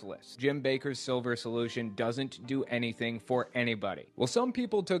worthless. Jim Bakker's silver solution doesn't do anything for anybody. Well, some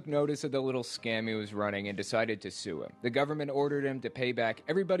people took notice of the little scam he was running and decided to sue him. The government ordered him to pay back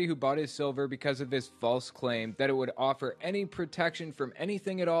everybody who bought his silver because of his false claim that it would offer any protection from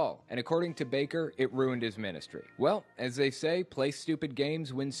anything at all. And according to Baker, it ruined his ministry. Well, as they say, play stupid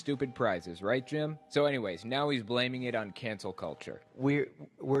games, win stupid prizes, right, Jim? So anyways, now he's blaming it on cancel culture.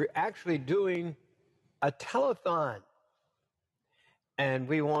 We're actually doing a telethon, and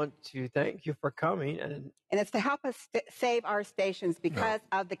we want to thank you for coming. And it's to help us save our stations because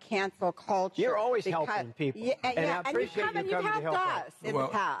of the cancel culture. You're always helping people. And I appreciate and you've helped us in the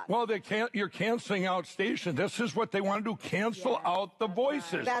past. Well, you're canceling out stations. This is what they want to do, cancel out the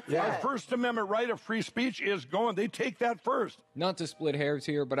voices. That's Our it. First Amendment right of free speech is going. They take that first. Not to split hairs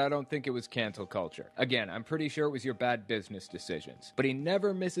here, but I don't think it was cancel culture. Again, I'm pretty sure it was your bad business decisions. But he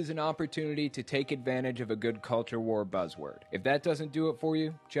never misses an opportunity to take advantage of a good culture war buzzword. If that doesn't do it for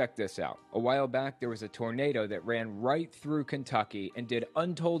you, check this out. A while back, there was a tornation that ran right through Kentucky and did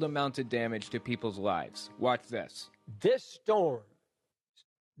untold amounts of damage to people's lives. Watch this. This storm,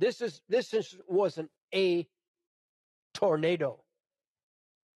 this wasn't a tornado.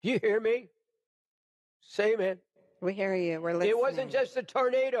 Do you hear me? Say amen. We hear you. We're listening. It wasn't just a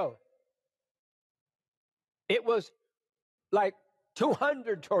tornado. It was like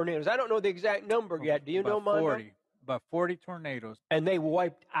 200 tornadoes. I don't know the exact number yet. Do you know, Mondo? About 40 tornadoes. And they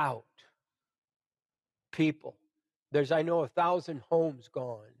wiped out people. There's, I know, 1,000 homes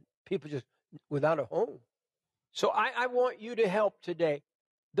gone. People just without a home. So I want you to help today.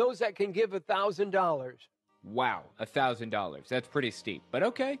 Those that can give $1,000. Wow, $1,000. That's pretty steep. But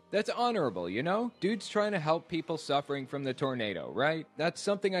okay, that's honorable, you know? Dude's trying to help people suffering from the tornado, right? That's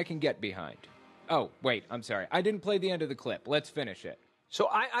something I can get behind. Oh, wait, I'm sorry. I didn't play the end of the clip. Let's finish it. So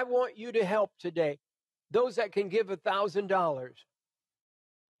I want you to help today. Those that can give $1,000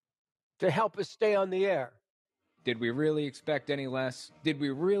 to help us stay on the air. Did we really expect any less? Did we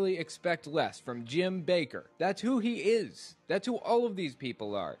really expect less from Jim Bakker? That's who he is. That's who all of these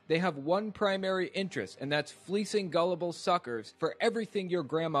people are. They have one primary interest, and that's fleecing gullible suckers for everything your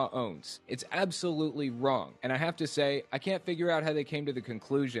grandma owns. It's absolutely wrong. And I have to say, I can't figure out how they came to the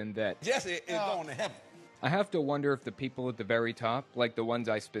conclusion that Jesse is going to heaven. I have to wonder if the people at the very top, like the ones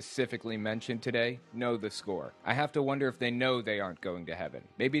I specifically mentioned today, know the score. I have to wonder if they know they aren't going to heaven.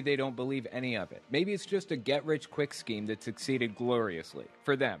 Maybe they don't believe any of it. Maybe it's just a get-rich-quick scheme that succeeded gloriously.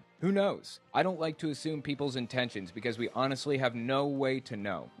 For them. Who knows? I don't like to assume people's intentions because we honestly have no way to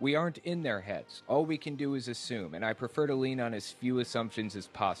know. We aren't in their heads. All we can do is assume, and I prefer to lean on as few assumptions as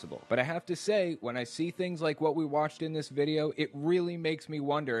possible. But I have to say, when I see things like what we watched in this video, it really makes me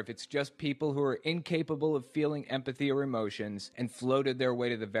wonder if it's just people who are incapable of feeling empathy or emotions and floated their way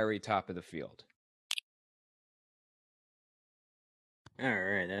to the very top of the field.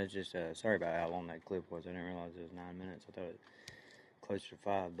 Alright, that was just, sorry about how long that clip was. I didn't realize it was 9 minutes. I thought it was closer to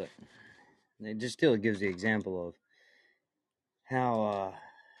 5, but it just still gives the example of how,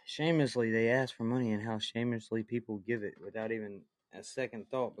 shamelessly they ask for money and how shamelessly people give it without even a second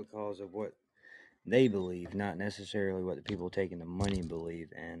thought because of what they believe, not necessarily what the people taking the money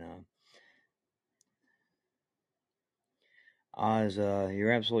believe. And, Oz,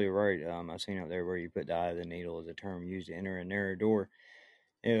 you're absolutely right. I've seen up there where you put the eye of the needle as a term used to enter a narrow door.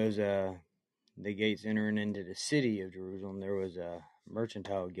 It was, the gates entering into the city of Jerusalem. There was a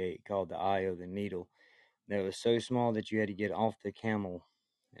mercantile gate called the Eye of the Needle that was so small that you had to get off the camel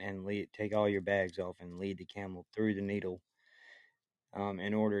and take all your bags off and lead the camel through the needle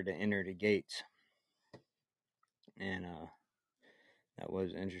in order to enter the gates. And that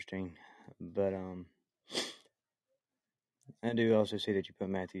was interesting. But I do also see that you put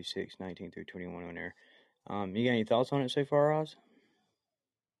Matthew 6:19 through 21 on there. You got any thoughts on it so far, Oz?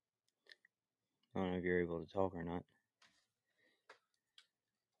 I don't know if you're able to talk or not.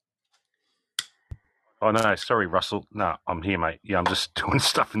 Oh, no, sorry, Russell. No, I'm here, mate. Yeah, I'm just doing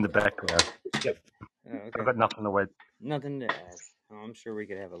stuff in the background. Yep. Oh, okay. I've got nothing to wait. Nothing to add. I'm sure we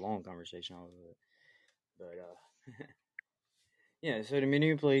could have a long conversation on it. But, yeah, so the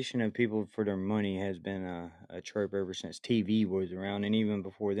manipulation of people for their money has been a trope ever since TV was around. And even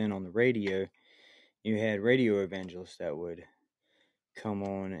before then on the radio, you had radio evangelists that would come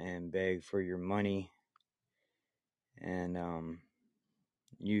on and beg for your money and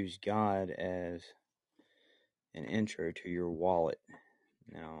use God as an intro to your wallet.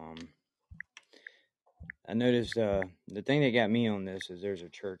 Now, I noticed the thing that got me on this is there's a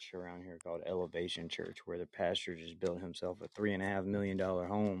church around here called Elevation Church where the pastor just built himself a $3.5 million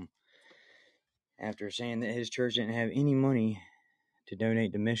home after saying that his church didn't have any money to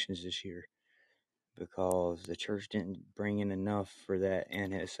donate to missions this year because the church didn't bring in enough for that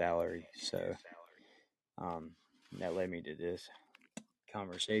and his salary. So that led me to this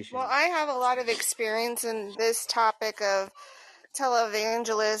conversation. Well, I have a lot of experience in this topic of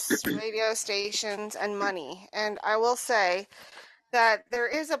televangelists, radio stations, and money. And I will say that there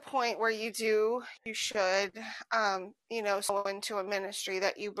is a point where you should, go into a ministry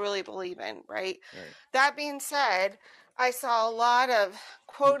that you really believe in, right? That being said, I saw a lot of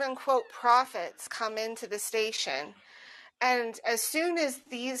quote unquote prophets come into the station. And as soon as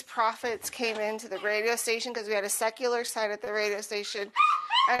these prophets came into the radio station, because we had a secular side at the radio station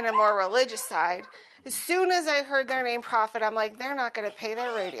and a more religious side, as soon as I heard their name prophet, I'm like, they're not going to pay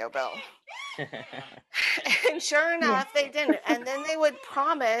their radio bill. And sure enough, they didn't. And then they would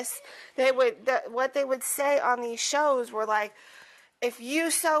promise, what they would say on these shows were like, if you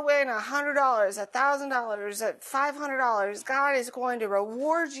sow in $100, $1,000, $500, God is going to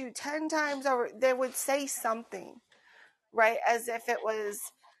reward you 10 times over. They would say something, right, as if it was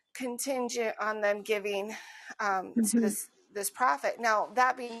contingent on them giving to this prophet. Now,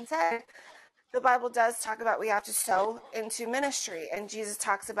 that being said, the Bible does talk about we have to sow into ministry, and Jesus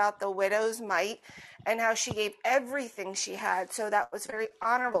talks about the widow's mite and how she gave everything she had, so that was very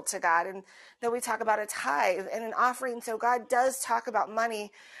honorable to God. And then we talk about a tithe and an offering, so God does talk about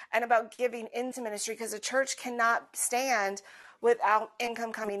money and about giving into ministry, because a church cannot stand without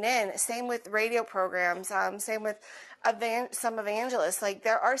income coming in. Same with radio programs, same with some evangelists. Like,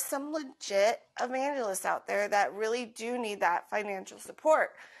 there are some legit evangelists out there that really do need that financial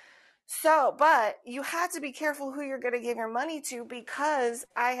support. So, but you have to be careful who you're going to give your money to, because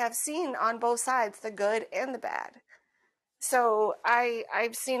I have seen on both sides the good and the bad. So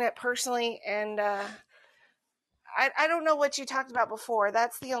I've seen it personally, and I don't know what you talked about before.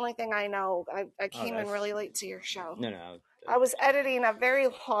 That's the only thing I know. I came in really late to your show. No. I was editing a very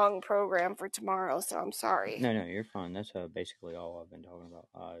long program for tomorrow, so I'm sorry. No, you're fine. That's basically all I've been talking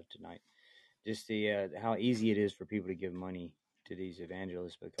about tonight. Just the how easy it is for people to give money to these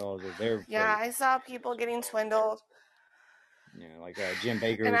evangelists because of their faith. Yeah, I saw people getting swindled. You know, like Jim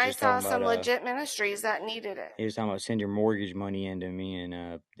Baker and was I just saw talking some about legit ministries that needed it. he was talking about send your mortgage money into me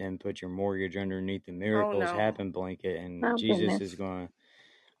and then put your mortgage underneath the Miracles Happen blanket, and Jesus is going to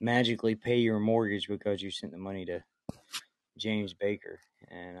magically pay your mortgage because you sent the money to James Baker,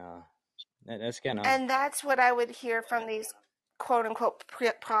 and that's kind of. And that's what I would hear from these quote unquote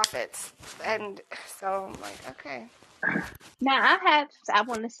prophets, and so I'm like, okay. Now I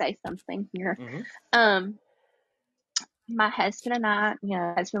want to say something here. Mm-hmm. My husband and I,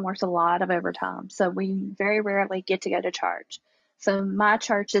 husband works a lot of overtime, so we very rarely get to go to church. So my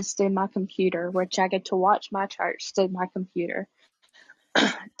church is through my computer, which I get to watch my church through my computer.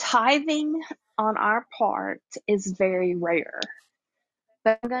 Tithing on our part is very rare.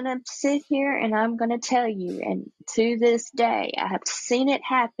 But I'm going to sit here and I'm going to tell you, and to this day, I have seen it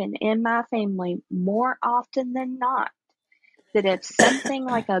happen in my family more often than not, that if something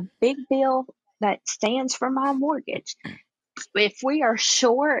like a big bill that stands for my mortgage, if we are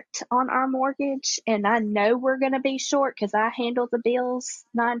short on our mortgage, and I know we're going to be short because I handle the bills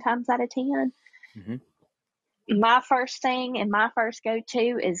 9 times out of 10, my first thing and my first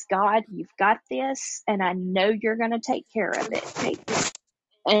go-to is, God, you've got this, and I know you're going to take care of it.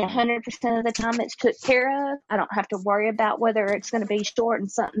 And 100% of the time it's took care of. I don't have to worry about whether it's going to be short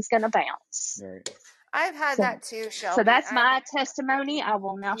and something's going to bounce. Right. I've had that too, Shelby. So that's my testimony. I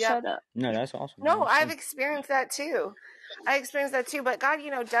will now shut up. No, that's awesome. No, I've experienced that too. But God,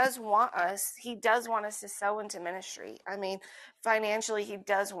 does want us. He does want us to sow into ministry. I mean, financially, He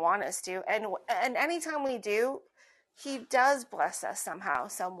does want us to. And anytime we do, He does bless us somehow,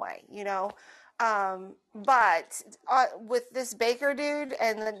 some way, But with this Baker dude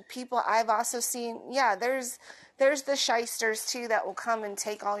and the people I've also seen, there's the shysters too that will come and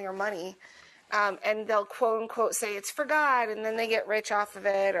take all your money. And they'll quote unquote say it's for God, and then they get rich off of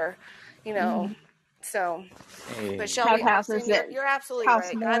it, or, so. Hey. But Shelby, you're absolutely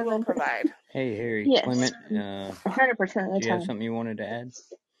right. God will provide. Hey, Harry, yes. Clement, 100% of the time. Do you have something you wanted to add?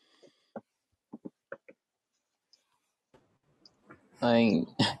 I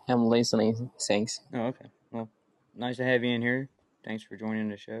am listening. Thanks. Oh, okay. Well, nice to have you in here. Thanks for joining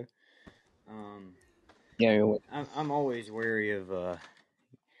the show. Yeah, you're welcome. I'm always wary of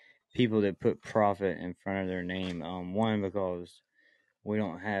people that put prophet in front of their name. One, because we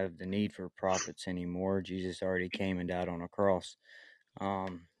don't have the need for prophets anymore. Jesus already came and died on a cross.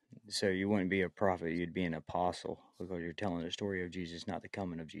 So you wouldn't be a prophet, you'd be an apostle, because you're telling the story of Jesus, not the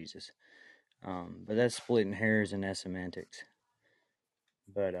coming of Jesus. But that's splitting hairs and that's semantics.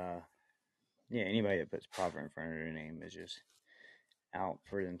 But yeah, anybody that puts prophet in front of their name is just out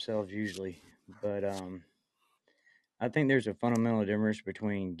for themselves usually. But I think there's a fundamental difference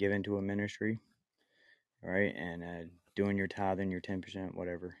between giving to a ministry, right, and doing your tithe and your 10%,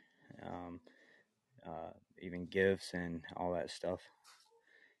 whatever, even gifts and all that stuff,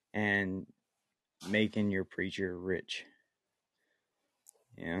 and making your preacher rich.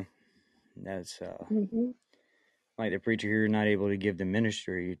 That's like the preacher here not able to give the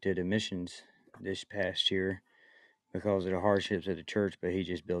ministry to the missions this past year because of the hardships of the church, but he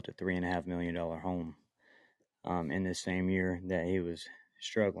just built a $3.5 million home in the same year that he was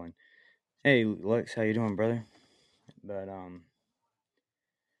struggling. Hey, Lex, how you doing, brother? But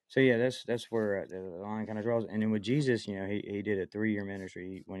so yeah, that's where the line kind of draws. And then with Jesus, he did a 3-year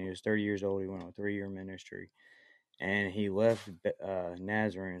ministry. When he was 30 years old, he went on a 3-year ministry, and he left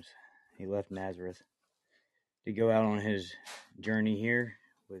Nazareth. He left Nazareth to go out on his journey here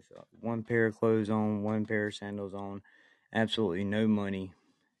with one pair of clothes on, one pair of sandals on, absolutely no money,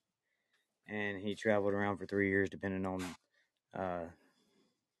 and he traveled around for 3 years, depending on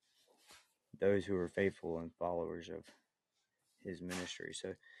those who were faithful and followers of his ministry.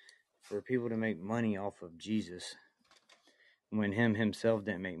 So for people to make money off of Jesus when himself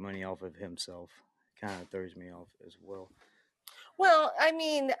didn't make money off of himself kind of throws me off as well. Well, I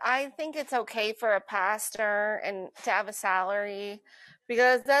mean, I think it's okay for a pastor and to have a salary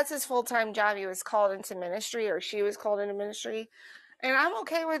because that's his full-time job. He was called into ministry, or she was called into ministry. And I'm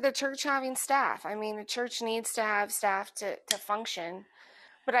okay with the church having staff. I mean, the church needs to have staff to function.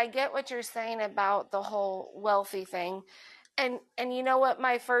 But I get what you're saying about the whole wealthy thing. And you know what?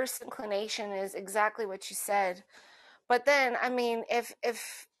 My first inclination is exactly what you said. But then, I mean, if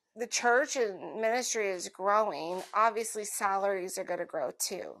the church and ministry is growing, obviously salaries are going to grow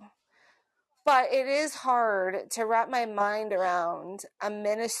too. But it is hard to wrap my mind around a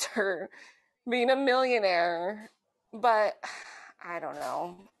minister being a millionaire. But I don't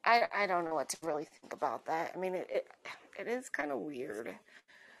know. I don't know what to really think about that. I mean, it is kind of weird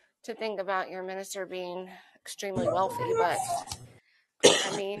to think about your minister being extremely wealthy, but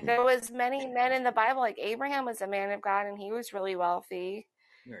I mean, there was many men in the Bible, like Abraham was a man of God and he was really wealthy.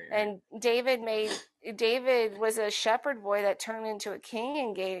 Right. And David was a shepherd boy that turned into a king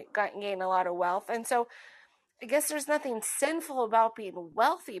and gained a lot of wealth. And so I guess there's nothing sinful about being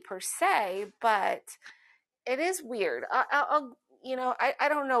wealthy per se, but it is weird. I'll I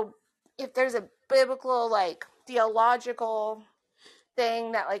don't know if there's a biblical, like, theological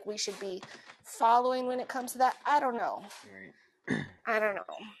thing that, like, we should be following when it comes to that. I don't know. Right. I don't know.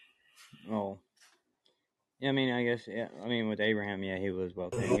 Well, yeah, I mean, I guess, yeah. I mean, with Abraham, yeah, he was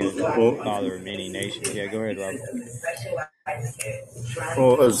wealthy. He was the father of many nations. Yeah, go ahead, Rob.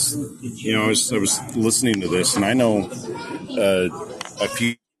 Well, I was listening to this, and I know a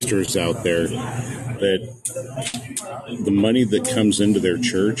few pastors out there that the money that comes into their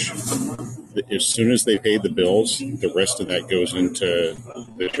church, as soon as they pay the bills, the rest of that goes into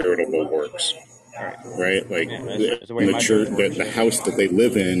the charitable works. Right, like that's the way the my church, church works. the house that they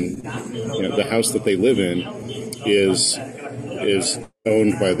live in, the house that they live in is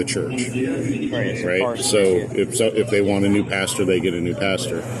owned by the church. Right. So if they want a new pastor, they get a new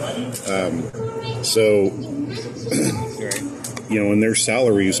pastor. And their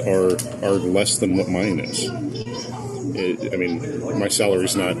salaries are less than what mine is. I mean, my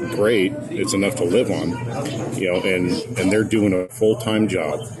salary's not great. It's enough to live on, and they're doing a full-time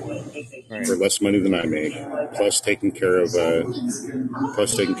job for less money than I make, plus taking care of a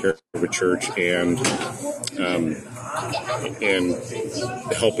church and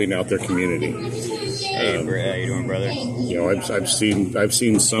helping out their community. Hey, how you doing, brother? I've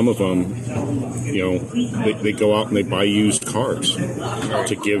seen some of them. They go out and they buy used cars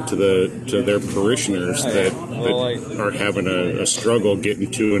to give to their parishioners that are having a struggle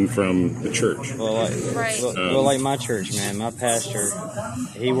getting to and from the church. Well, like my church, man, my pastor,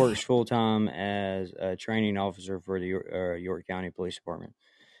 he works full time as a training officer for the York County Police Department.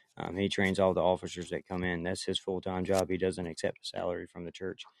 He trains all the officers that come in. That's his full time job. He doesn't accept a salary from the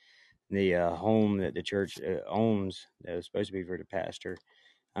church. The home that the church owns, that was supposed to be for the pastor,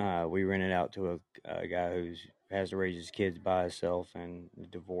 we rented out to a guy who has to raise his kids by himself and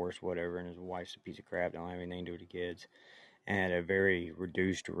divorced, whatever, and his wife's a piece of crap, don't have anything to do with the kids, and at a very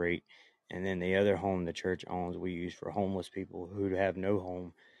reduced rate. And then the other home the church owns, we use for homeless people who have no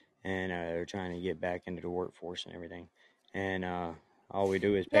home and are trying to get back into the workforce and everything. And all we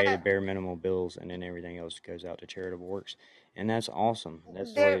do is pay the bare minimum bills, and then everything else goes out to charitable works. And that's awesome.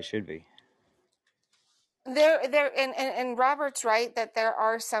 That's the way it should be. And Robert's right that there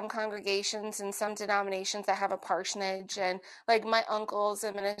are some congregations and some denominations that have a parsonage, and like my uncle's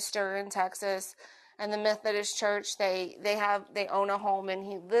a minister in Texas, and the Methodist Church they own a home and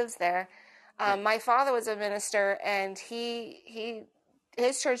he lives there. My father was a minister, and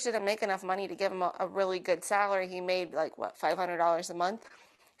his church didn't make enough money to give him a really good salary. He made like $500 a month,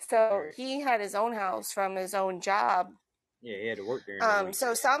 so he had his own house from his own job. Yeah, he had to work there.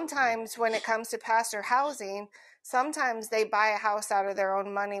 So sometimes when it comes to pastor housing, sometimes they buy a house out of their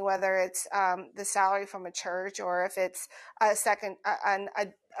own money, whether it's the salary from a church or if it's a second,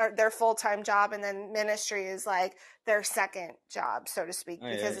 their full-time job, and then ministry is like their second job, so to speak,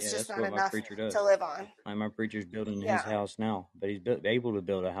 because it's just not enough to live on. Like my preacher's building his house now, but he's able to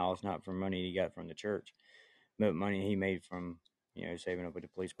build a house not from money he got from the church, but money he made from saving up with the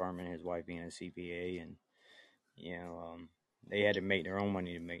police department, his wife being a CPA, and they had to make their own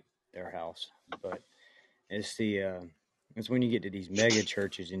money to make their house. But it's it's when you get to these mega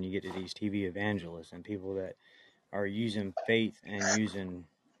churches and you get to these TV evangelists and people that are using faith and using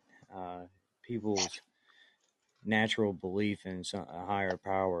people's natural belief in a higher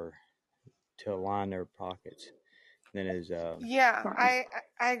power to align their pockets. Then I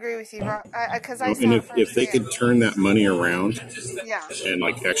agree with you, because and if they could turn that money around, and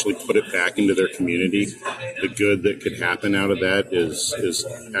like actually put it back into their community, the good that could happen out of that is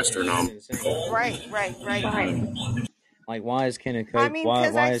astronomical. Right. Like, why is Kenneth Copeland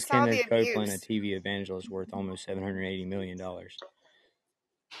a TV evangelist worth almost $780 million?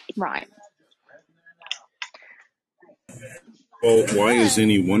 Right. Well, why is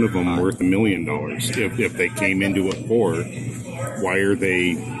any one of them worth $1 million? If they came into it poor, why are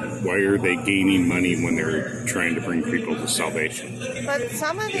they gaining money when they're trying to bring people to salvation? But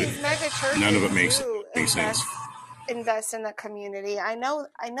some of these mega churches, none of it makes any sense. Invest in the community. I know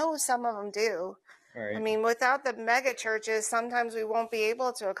some of them do. Right. I mean, without the mega churches, sometimes we won't be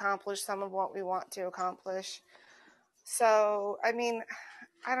able to accomplish some of what we want to accomplish. So, I mean,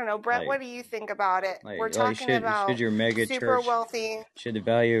 I don't know, Brett. What do you think about it? We're talking about should your mega super church, wealthy. Should the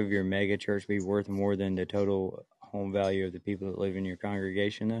value of your mega church be worth more than the total home value of the people that live in your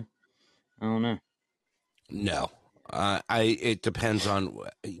congregation? Though, I don't know. No, it depends on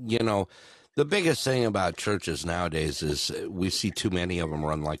The biggest thing about churches nowadays is we see too many of them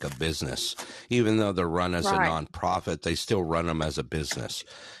run like a business. Even though they're run as a nonprofit, they still run them as a business.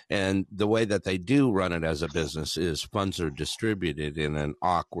 And the way that they do run it as a business is funds are distributed in an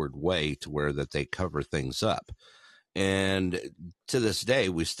awkward way to where that they cover things up. And to this day,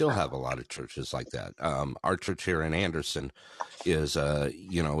 we still have a lot of churches like that. Our church here in Anderson is a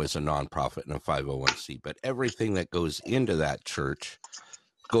nonprofit and a 501c, but everything that goes into that church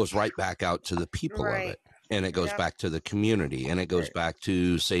goes right back out to the people of it. And it goes back to the community, and it goes back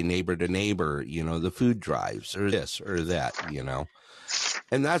to, say, neighbor to neighbor, the food drives or this or that,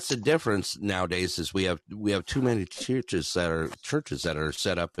 And that's the difference nowadays is we have too many churches that are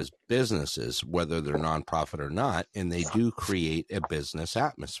set up as businesses, whether they're nonprofit or not, and they do create a business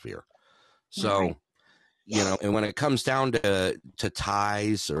atmosphere. So, and when it comes down to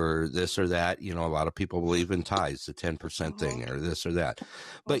tithes or this or that, a lot of people believe in tithes, the 10% thing or this or that.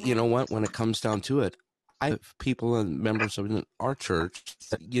 But you know what? When it comes down to it, I have people and members of our church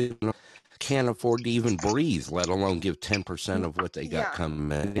that, can't afford to even breathe, let alone give 10% of what they got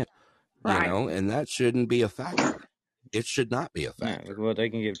coming in, and that shouldn't be a factor. It should not be a factor. Well, they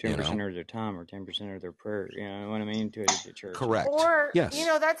can give 10% of their time or 10% of their prayer. You know what I mean? To the church. Correct. Or, yes.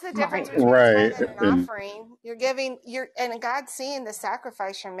 that's the difference between a tithe and an offering. And God's seeing the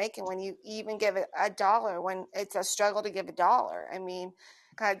sacrifice you're making when you even give it $1, when it's a struggle to give $1. I mean,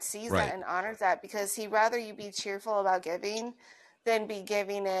 God sees that and honors that, because He'd rather you be cheerful about giving than be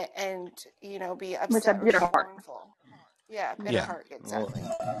giving it and, be upset or scornful. Yeah, bitter heart, exactly.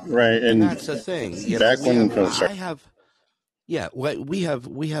 Right, and that's the thing. We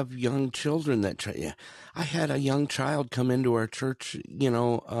have young children that I had a young child come into our church,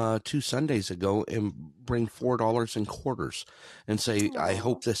 2 Sundays ago and bring $4 in quarters and say, I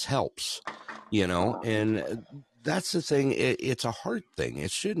hope this helps, and that's the thing. It's a hard thing. It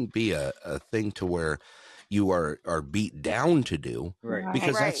shouldn't be a thing to where you are beat down to do,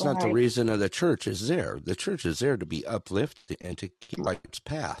 because that's not the reason of the church is there. The church is there to be uplifted and to keep its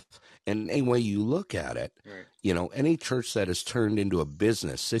path. And any way you look at it, any church that is turned into a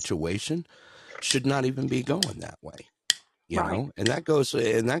business situation should not even be going that way, and that goes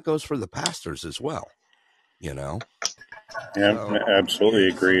for the pastors as well, Yeah, absolutely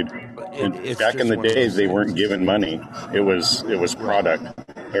agreed. Back in the days, they weren't given money. It was product,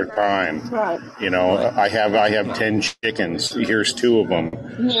 their time. I have 10 chickens. Here's 2 of them.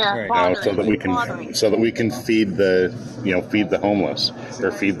 So that we can feed the homeless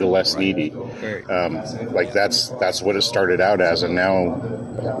or feed the less needy. That's what it started out as, and now,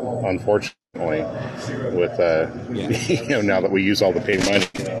 unfortunately, with now that we use all the paid money,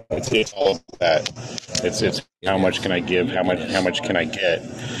 it's all of that. It's how much can I give? How much can I get?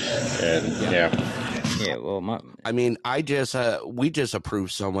 And yeah. Well, we just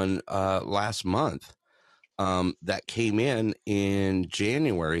approved someone last month that came in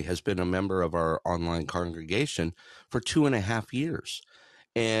January, has been a member of our online congregation for 2.5 years,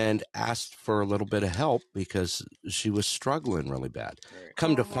 and asked for a little bit of help because she was struggling really bad.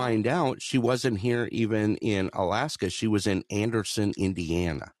 Come to find out, she wasn't here even in Alaska. She was in Anderson,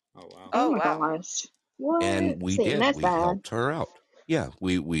 Indiana. Oh my gosh. What? And we helped her out. Yeah,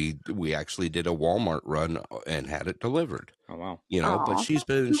 we actually did a Walmart run and had it delivered. Oh wow! But she's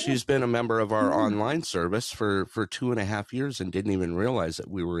been a member of our online service for 2.5 years and didn't even realize that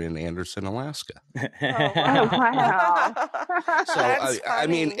we were in Anderson, Alaska. Oh wow! So I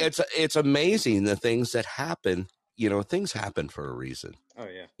mean, it's amazing the things that happen. Things happen for a reason. Oh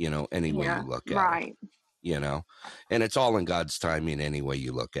yeah. Any way you look at it. And it's all in God's timing any way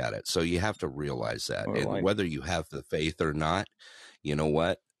you look at it. So you have to realize that. And whether you have the faith or not, you know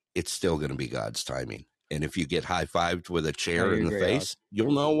what? It's still going to be God's timing. And if you get high-fived with a chair in the face,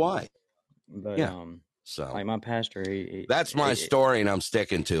 you'll know why. But, so like my pastor, that's my story, and I'm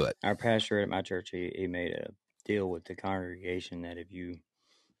sticking to it. Our pastor at my church, he made a deal with the congregation that if you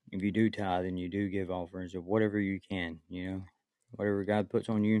do tithe and you do give offerings of whatever you can, whatever God puts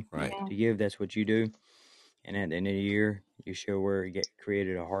on you to give, that's what you do. And at the end of the year, you show where it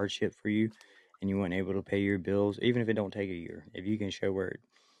created a hardship for you and you weren't able to pay your bills, even if it don't take a year. If you can show where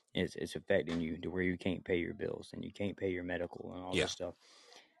it's affecting you to where you can't pay your bills and you can't pay your medical and all this stuff,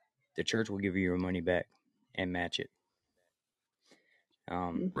 the church will give you your money back and match it.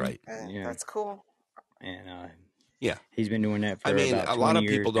 That's cool. And he's been doing that for about 20 years a lot of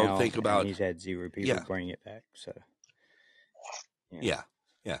people don't think about. And he's had 0 people bring it back. So yeah,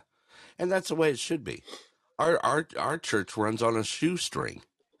 and that's the way it should be. Our church runs on a shoestring.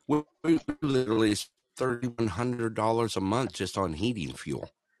 We literally $3,100 a month just on heating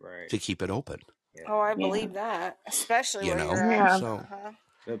fuel to keep it open. Oh, I believe that, especially where you're at. So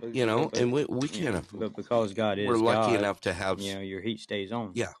and we can't. But because God is we're lucky God, enough to have. Your heat stays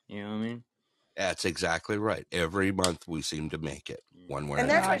on. Yeah. You know what I mean? That's exactly right. Every month we seem to make it one way or And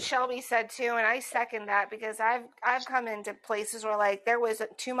another. that's what Shelby said too, and I second that because I've come into places where like there was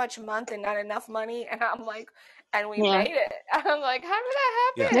too much a month and not enough money, and I'm like, and we made it. I'm like, how did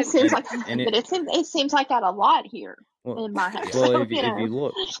that happen? It seems like, it seems like that a lot here in my house. Well, if you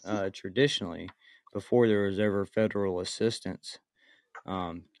look traditionally, before there was ever federal assistance,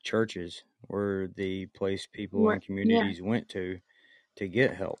 churches were the place people in communities went to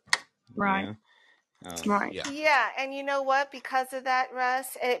get help. Right. Right. Yeah, and you know what? Because of that,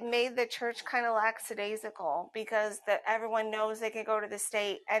 Russ, it made the church kind of lackadaisical because everyone knows they can go to the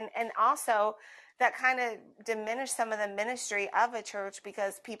state, and also that kind of diminished some of the ministry of a church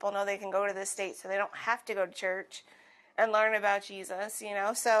because people know they can go to the state, so they don't have to go to church and learn about Jesus.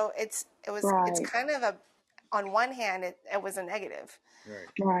 So it's kind of on one hand it was a negative.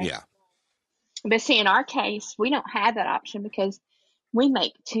 Right. Yeah. But see, in our case, we don't have that option because we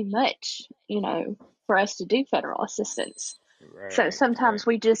make too much, for us to do federal assistance. Right, so sometimes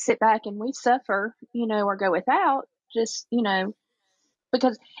we just sit back and we suffer, or go without just,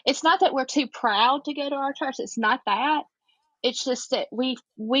 because it's not that we're too proud to go to our church. It's not that. It's just that we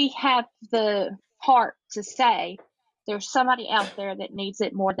have the heart to say there's somebody out there that needs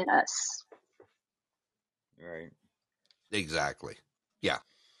it more than us. Right. Exactly. Yeah.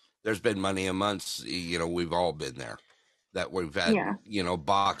 There's been many a months, we've all been there. That we've had,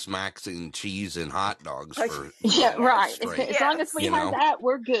 box macs and cheese and hot dogs for right. straight. As long as we have that,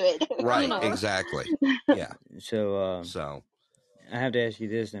 we're good. Right, exactly. Yeah. So I have to ask you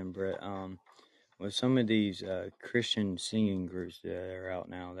this then, Brett. With some of these Christian singing groups that are out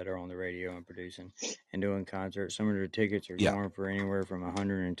now that are on the radio and producing and doing concerts, some of their tickets are going for anywhere from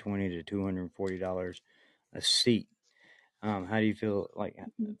 $120 to $240 a seat. How do you feel,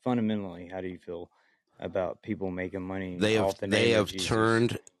 fundamentally, how do you feel about people making money off the name of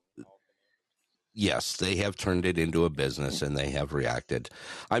Jesus? Yes, they have turned it into a business and they have reacted.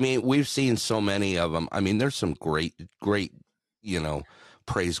 I mean, we've seen so many of them. I mean, there's some great,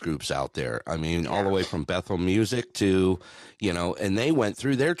 praise groups out there. I mean, all the way from Bethel Music to, and they went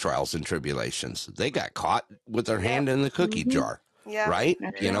through their trials and tribulations. They got caught with their hand in the cookie jar, right?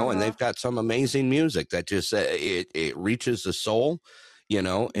 And they've got some amazing music that just, it reaches the soul,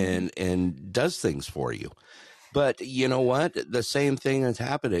 and does things for you. But you know what? The same thing has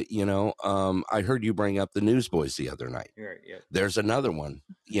happened. I heard you bring up the Newsboys the other night. Right, yep. There's another one.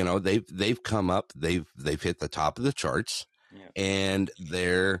 They've come up. They've hit the top of the charts, and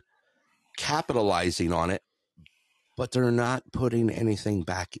they're capitalizing on it. But they're not putting anything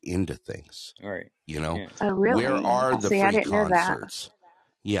back into things. Right. Oh, really? Where are the free I didn't know that. concerts?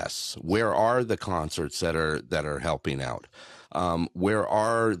 Yes. Where are the concerts that are helping out? Where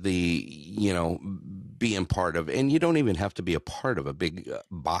are the, being part of, and you don't even have to be a part of a big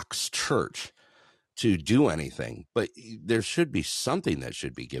box church to do anything, but there should be something that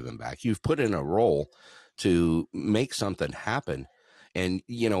should be given back. You've put in a role to make something happen. And,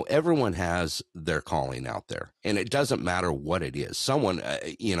 everyone has their calling out there, and it doesn't matter what it is. Someone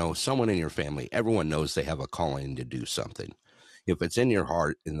in your family, everyone knows they have a calling to do something. If it's in your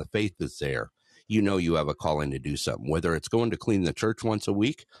heart and the faith is there, you have a calling to do something, whether it's going to clean the church once a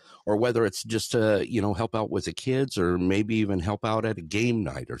week or whether it's just to, help out with the kids or maybe even help out at a game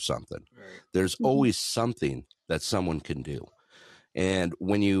night or something. Right. There's always something that someone can do. And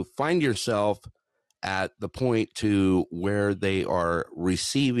when you find yourself at the point to where they are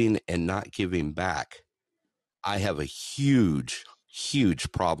receiving and not giving back, I have a huge,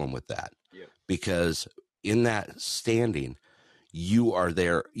 huge problem with that. Yep. Because in that standing, you are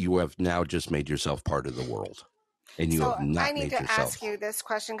there. You have now just made yourself part of the world, and you have not made yourself. I need to ask you this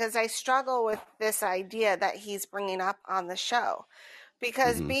question because I struggle with this idea that he's bringing up on the show.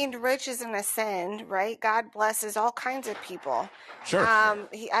 Because being rich isn't a sin, right? God blesses all kinds of people. Sure.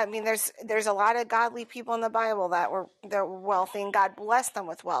 There's a lot of godly people in the Bible that were wealthy, and God blessed them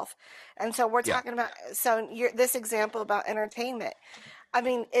with wealth. And so we're talking about this example about entertainment. I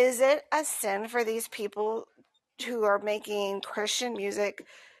mean, is it a sin for these people who are making Christian music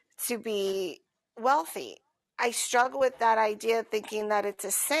to be wealthy? I struggle with that idea, thinking that it's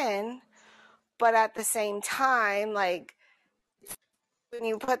a sin, but at the same time, like, when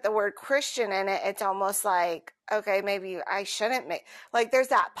you put the word Christian in it, it's almost like, okay, maybe I shouldn't make, like, there's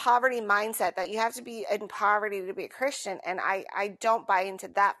that poverty mindset that you have to be in poverty to be a Christian. And I don't buy into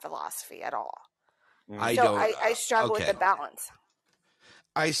that philosophy at all. I struggle with the balance.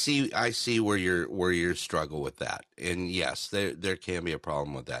 I see where you struggle with that. And yes, there can be a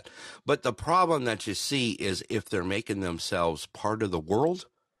problem with that. But the problem that you see is if they're making themselves part of the world,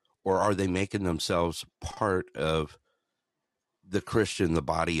 or are they making themselves part of the Christian, the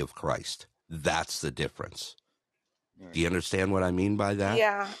body of Christ? That's the difference. Right. Do you understand what I mean by that?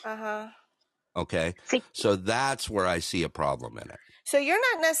 Yeah. Uh-huh. Okay. So that's where I see a problem in it. So you're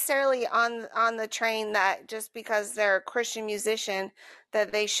not necessarily on the train that just because they're a Christian musician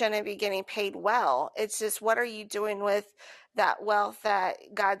that they shouldn't be getting paid well. It's just, what are you doing with that wealth that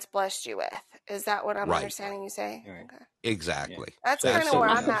God's blessed you with? Is that what I'm understanding you say? Right. Okay. Exactly. That's kind of where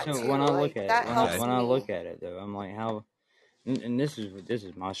I'm at too. When I look at that it, helps when I me. look at it though, I'm like, how, and this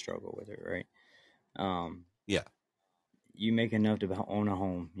is my struggle with it, right? Yeah. You make enough to own a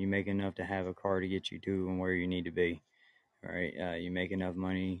home. You make enough to have a car to get you to and where you need to be, right? You make enough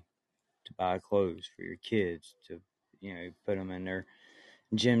money to buy clothes for your kids, to, put them in their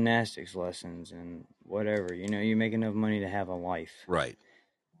gymnastics lessons and whatever. You make enough money to have a life. Right.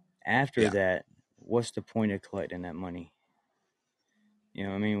 After that, what's the point of collecting that money? You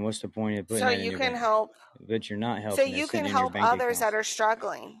know what I mean? What's the point of putting that in your bank? Help. But you're not helping. So you can help others that are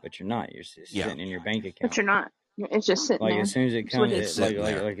struggling. But you're not. You're sitting in your bank account. But you're not. It's just sitting there. Like as soon as it comes, as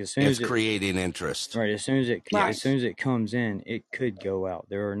soon as it's creating interest. Right. As soon as it comes in, it could go out.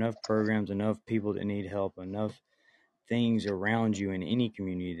 There are enough programs, enough people that need help, enough things around you in any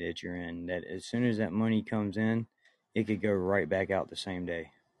community that you're in, that as soon as that money comes in, it could go right back out the same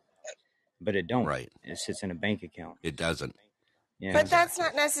day. But it don't. Right. It sits in a bank account. It doesn't. Yeah. But that's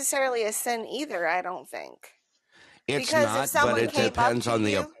not necessarily a sin either, I don't think. It's not, but it depends on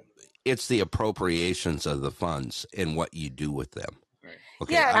it's the appropriations of the funds and what you do with them. Right.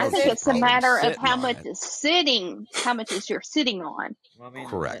 Okay. Yeah, I think it's a matter of how much is you're sitting on. Well, I mean,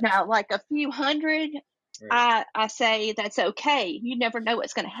 correct. Now, like a few hundred, right. I say that's okay. You never know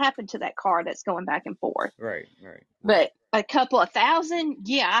what's going to happen to that car that's going back and forth. Right. But a couple of thousand,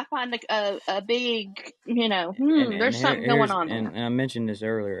 I find a big, there's something going on there. And I mentioned this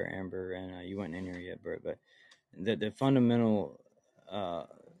earlier, Amber, and you weren't in here yet, Bert, but the fundamental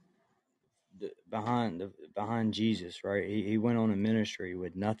behind Jesus, right? He went on a ministry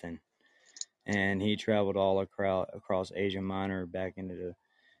with nothing, and he traveled all across Asia Minor, back into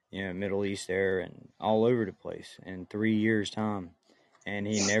the Middle East there, and all over the place in 3 years' time, and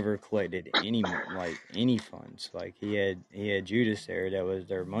he never collected any funds. Like he had Judas there that was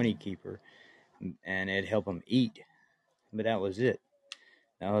their money keeper, and it'd help him eat, but that was it.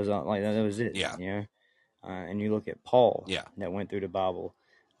 That was it. Yeah. And you look at Paul, yeah, that went through the Bible,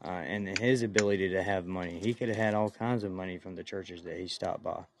 and his ability to have money. He could have had all kinds of money from the churches that he stopped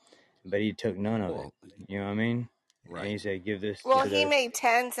by, but he took none of it. You know what I mean? Right. And he said, "Give this." Well, he made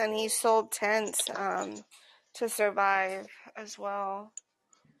tents, and he sold tents to survive as well.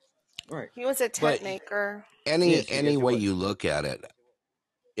 Right. He was a tent maker. Any way you look at it,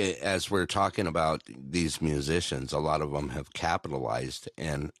 as we're talking about these musicians, a lot of them have capitalized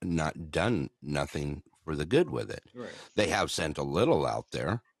and not done nothing for the good with it. Right. They have sent a little out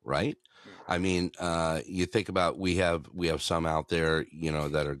there, right? I mean, you think about we have some out there,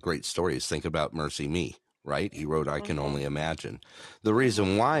 that are great stories. Think about Mercy Me, right? He wrote "I Can Only Imagine." The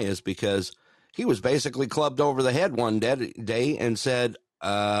reason why is because he was basically clubbed over the head one day and said,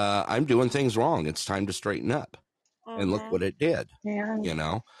 "I'm doing things wrong. It's time to straighten up." And look what it did. Yeah.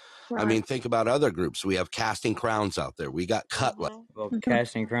 I mean, think about other groups. We have Casting Crowns out there. We got Cutlet. Well,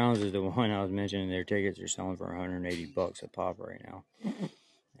 Casting Crowns is the one I was mentioning. Their tickets are selling for $180 a pop right now.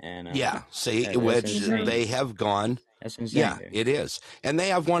 And they have gone. That's insane. Yeah, it is. And they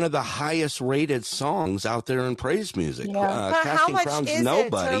have one of the highest rated songs out there in praise music. Yeah. But Casting how much Crowns, is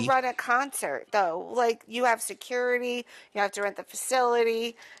nobody. it to run a concert, though? Like, you have security, you have to rent the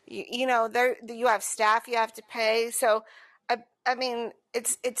facility, you have staff you have to pay. So, I mean,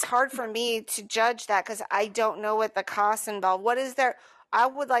 it's hard for me to judge that because I don't know what the costs involved. What is there? I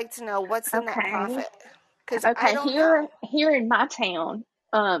would like to know what's the net profit. Okay, here in my town,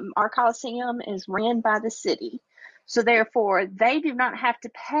 our Coliseum is ran by the city. So therefore, they do not have to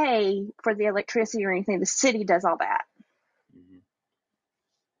pay for the electricity or anything. The city does all that.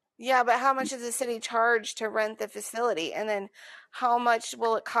 Yeah, but how much does the city charge to rent the facility? And then how much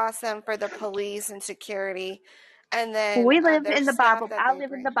will it cost them for the police and security? And then we live in the Bible. I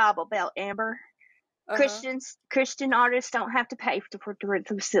live in the Bible Belt, Amber. Christian artists don't have to pay to rent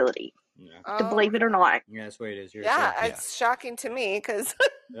the facility. Yeah. To believe it or not. Yeah, that's the way it is here. Yeah, it's shocking to me because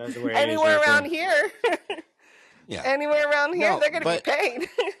anywhere around here, they're going to be paid.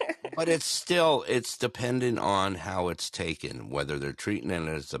 But it's dependent on how it's taken, whether they're treating it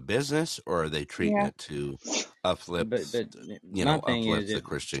as a business or are they treating it to uplift, uplift the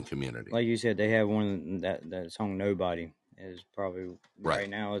Christian community. Like you said, they have one that song "Nobody" is probably right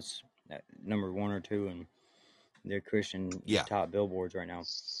now it's at number 1 or 2 in their Christian top billboards right now.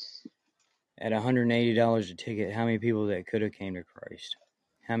 At $180 a ticket, how many people that could have came to Christ?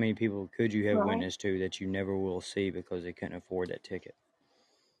 How many people could you have witnessed to that you never will see because they couldn't afford that ticket?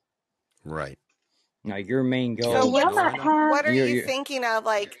 Right. Like your main goal. So what are you thinking of?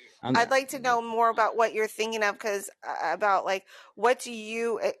 Like, I'd like to know more about what you're thinking of, because about like what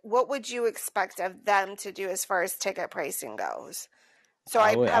would you expect of them to do as far as ticket pricing goes? So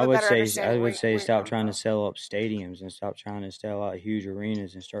I would say stop trying to sell up stadiums and stop trying to sell out huge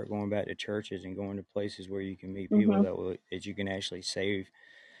arenas and start going back to churches and going to places where you can meet people that you can actually save.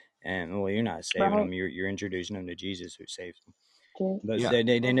 And well, you're not saving them; you're introducing them to Jesus, who saves them. But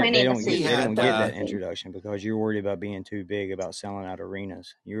they don't get that introduction because you're worried about being too big, about selling out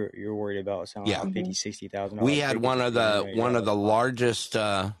arenas. You're worried about selling out $50,000-$60,000. We had one of the largest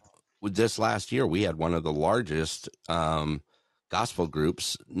this last year. We had one of the largest gospel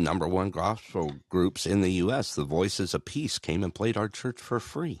groups, number 1 gospel groups in the U.S. The Voices of Peace came and played our church for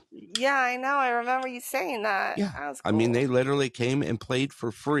free. Yeah, I know. I remember you saying that. Yeah, that was cool. I mean, they literally came and played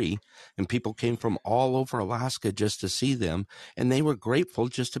for free, and people came from all over Alaska just to see them, and they were grateful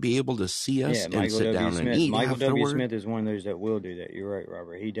just to be able to see us and sit down and eat Michael W. afterward. Smith is one of those that will do that. You're right,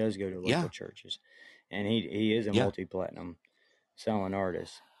 Robert. He does go to local churches, and he is a multi-platinum selling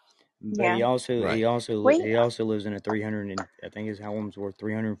artist. But he also lives in a 300. I think his home's worth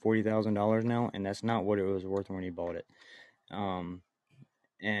 $340,000 now, and that's not what it was worth when he bought it.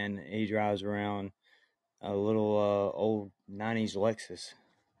 And he drives around a little old 90s Lexus.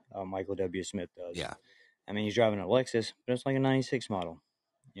 Michael W. Smith does. Yeah. I mean, he's driving a Lexus, but it's like a 96 model,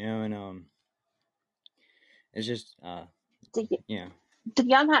 and it's just Do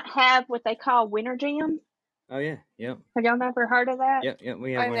y'all not have what they call Winter Jam? Oh yeah, yep. Have y'all never heard of that? Yep.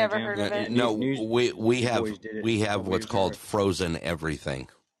 We have. I never heard of it. No, we have what's called Frozen Everything.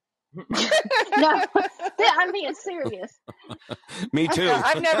 No, I'm being serious. Me too.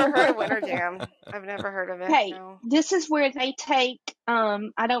 I've never heard of Winter Jam. I've never heard of it. Hey, no. This is where they take,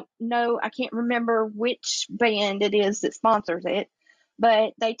 I don't know, I can't remember which band it is that sponsors it,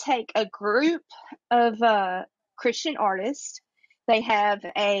 but they take a group of Christian artists. They have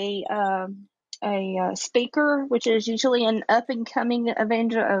a speaker, which is usually an up and coming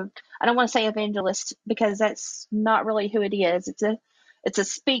evangelist. I don't want to say evangelist because that's not really who it is. It's a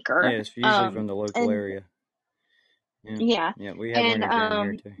speaker. Yeah, it's usually from the local area. Yeah. Yeah, we have Winter Jam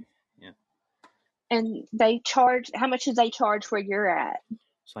here too. Yeah. And they charge. How much do they charge where you're at?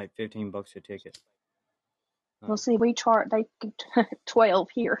 It's like $15 a ticket. Well, see, we charge 12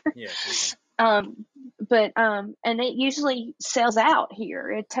 here. Yeah. Okay. And it usually sells out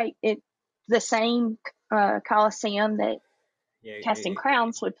here. The same Coliseum that Casting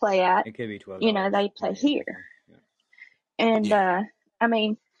Crowns would play at. It could be $12. They play here. And I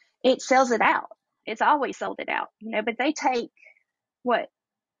mean, it sells it out. It's always sold it out, but they take what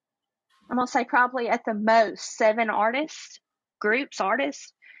I'm going to say probably at the most 7 artists,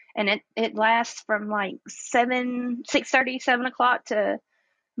 and it lasts from like 6:30, 7 o'clock to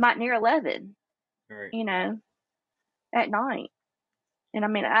might near 11, right. At night. And I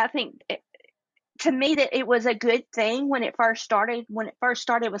mean, I think to me that it was a good thing when it first started. When it first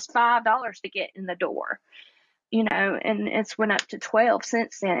started, it was $5 to get in the door. And it's went up to 12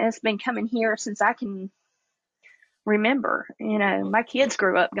 since then. It's been coming here since I can remember. My kids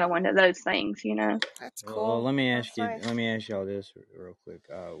grew up going to those things. That's cool. Well, let me ask y'all this real quick.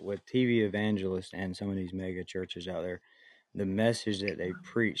 With TV Evangelist and some of these mega churches out there, the message that they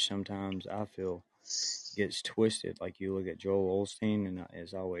preach sometimes I feel gets twisted. Like you look at Joel Osteen, and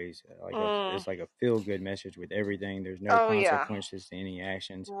it's always it's like a feel good message with everything. There's no consequences to any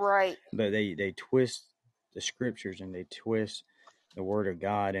actions. Right. But they twist the scriptures and they twist the word of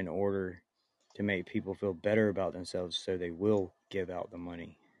God in order to make people feel better about themselves, so they will give out the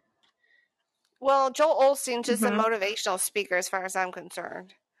money. Well, Joel Osteen's just a motivational speaker, as far as I'm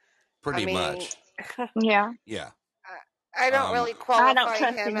concerned. Pretty much. Yeah. Yeah. I don't really qualify I don't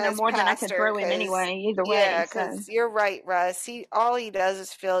trust him no as more pastor than I could throw him anyway. Either way, yeah, because you're right, Russ. All he does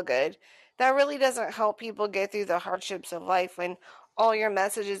is feel good. That really doesn't help people get through the hardships of life when all your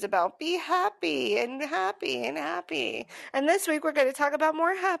message is about be happy and happy and happy. And this week we're going to talk about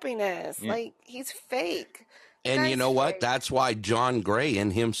more happiness. Yeah. Like, he's fake. And you know what? That's why John Gray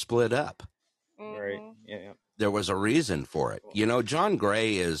and him split up. Right. Yeah. there was a reason for it. John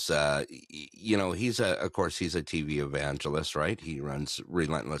Gray is, of course, he's a TV evangelist, right? He runs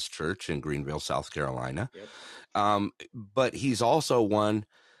Relentless Church in Greenville, South Carolina. Yep. But he's also one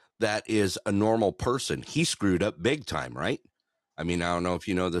that is a normal person. He screwed up big time, right? I mean, I don't know if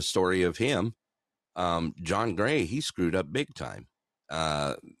you know the story of him. John Gray, he screwed up big time.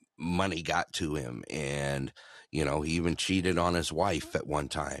 Money got to him, and he even cheated on his wife at one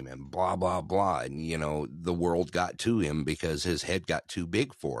time, and blah blah blah. And the world got to him because his head got too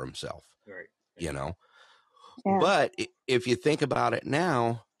big for himself. Right. Yeah. Yeah. But if you think about it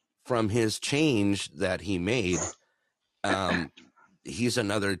now, from his change that he made, he's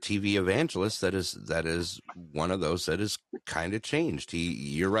another TV evangelist that is one of those that is kind of changed.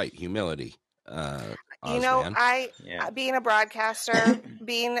 You're right, humility. Osman. Being a broadcaster,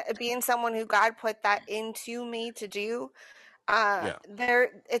 being someone who God put that into me to do,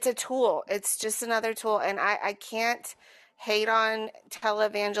 it's a tool. It's just another tool, and I can't hate on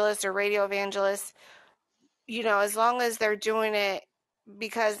televangelists or radio evangelists. As long as they're doing it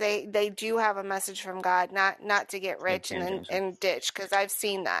because they do have a message from God, not to get rich and ditch. Because I've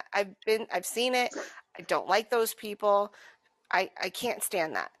seen that. I've seen it. I don't like those people. I can't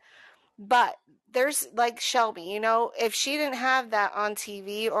stand that. But there's like Shelby, if she didn't have that on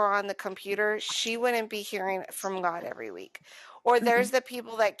TV or on the computer, she wouldn't be hearing from God every week. Or there's the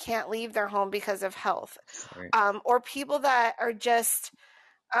people that can't leave their home because of health. Right. Or people that are just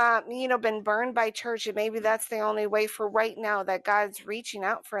been burned by church, and maybe that's the only way for right now that God's reaching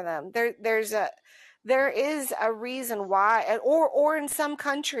out for them. There is a reason why, or in some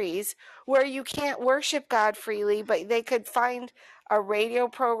countries where you can't worship God freely, but they could find a radio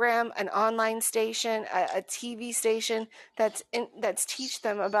program, an online station, a TV station that's teach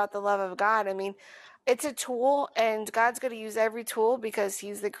them about the love of God. I mean, it's a tool, and God's going to use every tool because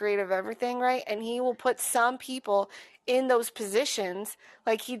he's the creator of everything, right? And he will put some people in those positions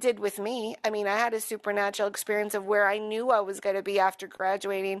like he did with me. I mean, I had a supernatural experience of where I knew I was going to be after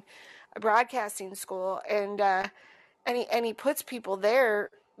graduating a broadcasting school, and he puts people there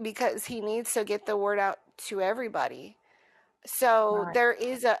because he needs to get the word out to everybody. So there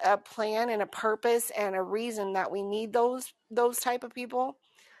is a plan and a purpose and a reason that we need those type of people.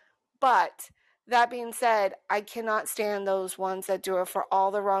 But that being said, I cannot stand those ones that do it for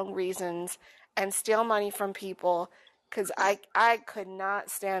all the wrong reasons and steal money from people, because I could not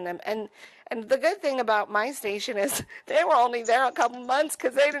stand them. And the good thing about my station is they were only there a couple months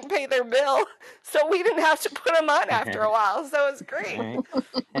because they didn't pay their bill, so we didn't have to put them on after a while. So it was great.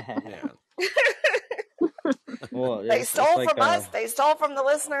 Well, they stole from us. They stole from the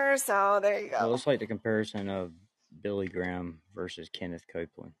listeners. So there you go. Well, it's like the comparison of Billy Graham versus Kenneth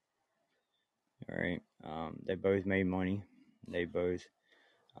Copeland. All right. They both made money. They both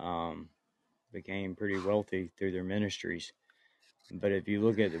became pretty wealthy through their ministries. But if you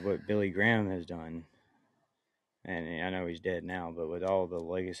look at what Billy Graham has done, and I know he's dead now, but with all the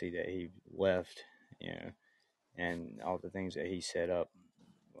legacy that he left, and all the things that he set up,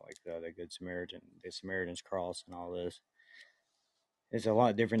 like the Good Samaritan, the Samaritan's Cross, and all this, it's a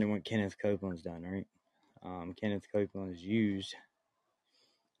lot different than what Kenneth Copeland's done, right? Kenneth Copeland has used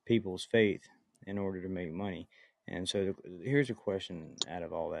people's faith in order to make money. And so here's a question out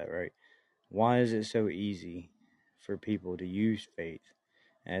of all that, right? Why is it so easy for people to use faith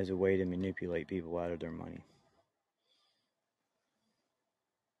as a way to manipulate people out of their money?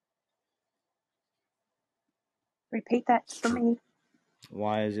 Repeat that for me.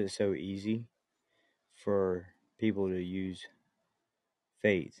 Why is it so easy for people to use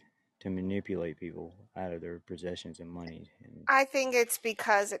faith to manipulate people out of their possessions and money? I think it's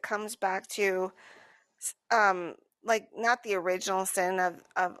because it comes back to like not the original sin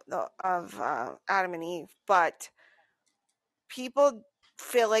of Adam and Eve, but people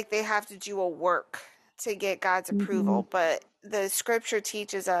feel like they have to do a work to get God's approval. But the scripture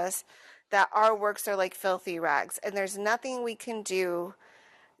teaches us that our works are like filthy rags, and there's nothing we can do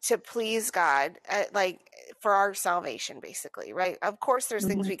to please God, like for our salvation, basically, right? Of course, there's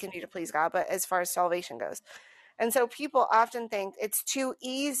things we can do to please God, but as far as salvation goes. And so people often think it's too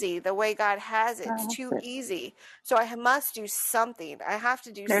easy the way God has it. It's too easy. So I must do something. I have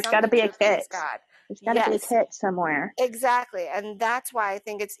to do There's something got to be a to please catch. God. There's got to be a catch somewhere. Exactly. And that's why I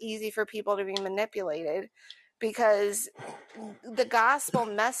think it's easy for people to be manipulated, because the gospel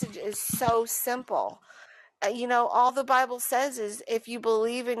message is so simple. All the Bible says is if you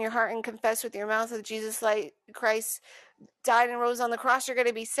believe in your heart and confess with your mouth that Jesus Christ died and rose on the cross, you're going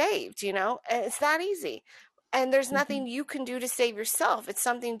to be saved, and it's that easy. And there's nothing you can do to save yourself. It's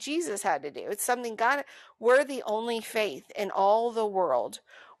something Jesus had to do. It's something we're the only faith in all the world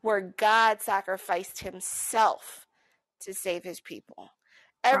where God sacrificed himself to save his people.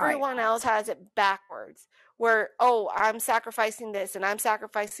 Everyone else has it backwards, where, oh, I'm sacrificing this and I'm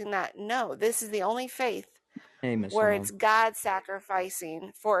sacrificing that. No, this is the only faith where it's God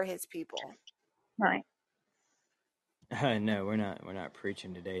sacrificing for his people. Right. No, we're not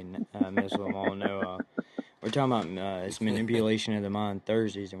preaching today, Miss Lamont. No, we're talking about it's manipulation of the mind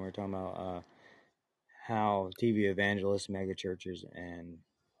Thursdays, and we're talking about how TV evangelists, megachurches, and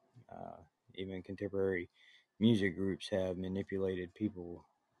even contemporary music groups have manipulated people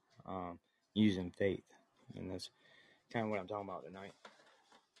using faith, and that's kind of what I'm talking about tonight.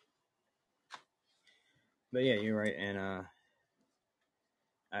 But yeah, you're right, and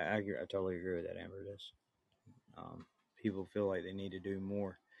I totally agree with that, Amber. People feel like they need to do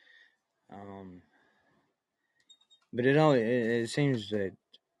more, but it seems that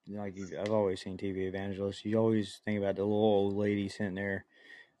I've always seen TV evangelists. You always think about the little old lady sitting there,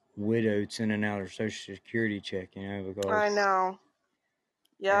 widowed, sending out her Social Security check. Because I know.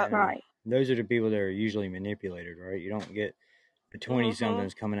 Yeah. Right. Those are the people that are usually manipulated, right? You don't get the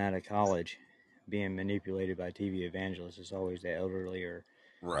 20-somethings coming out of college being manipulated by TV evangelists. It's always the elderly or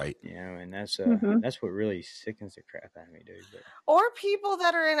right. And that's what really sickens the crap out of me, dude. But or people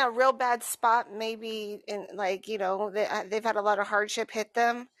that are in a real bad spot, maybe in they've had a lot of hardship hit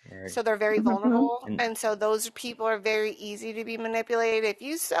them, so they're very vulnerable, and so those people are very easy to be manipulated. If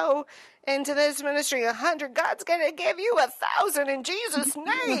you sow into this ministry 100, God's gonna give you 1,000 in Jesus'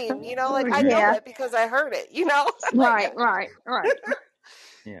 name. I know it because I heard it. Right.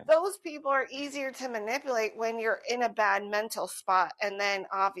 Yeah. Those people are easier to manipulate when you're in a bad mental spot, and then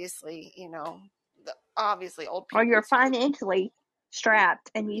obviously, old people. Or you're financially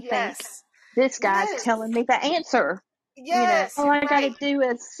strapped, and you think this guy's telling me the answer. Yes, all I got to do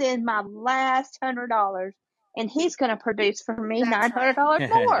is send my last $100, and he's going to produce for me $900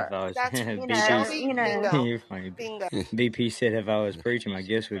 more. That's BP, you're funny. Bingo. BP said if I was preaching, my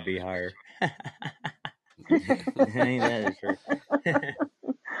gifts would be higher. Ain't that true?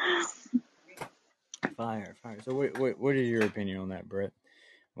 Fire. So, what is your opinion on that, Brett?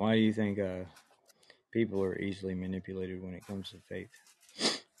 Why do you think people are easily manipulated when it comes to faith?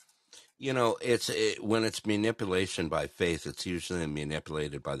 When it's manipulation by faith, it's usually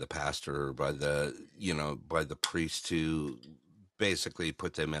manipulated by the pastor or by the priest to basically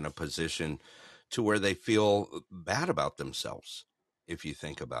put them in a position to where they feel bad about themselves. If you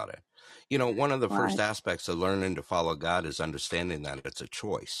think about it, one of the first aspects of learning to follow God is understanding that it's a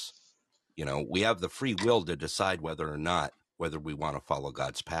choice. We have the free will to decide whether we want to follow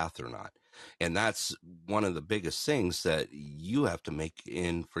God's path or not. And that's one of the biggest things that you have to make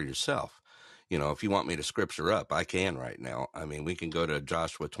in for yourself. If you want me to scripture up, I can right now. I mean, we can go to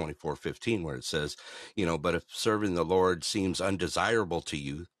Joshua 24:15 where it says, but if serving the Lord seems undesirable to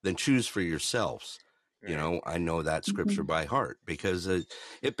you, then choose for yourselves. Right. I know that scripture by heart because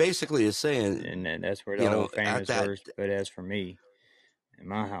it basically is saying, and that's where the old famous verse, but as for me, in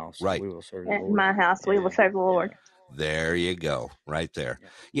my house, we will serve the Lord. In my house, we will serve the Lord. There you go, right there.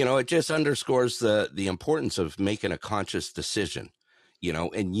 Yeah. It just underscores the importance of making a conscious decision,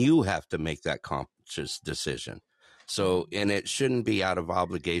 and you have to make that conscious decision. So, and it shouldn't be out of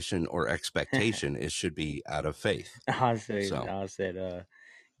obligation or expectation. It should be out of faith. I said,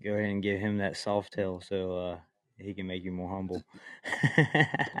 go ahead and give him that soft tail so he can make you more humble.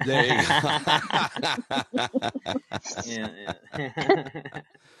 There you go.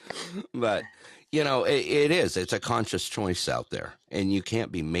 But, it's a conscious choice out there, and you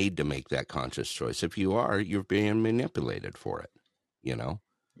can't be made to make that conscious choice. If you are, you're being manipulated for it,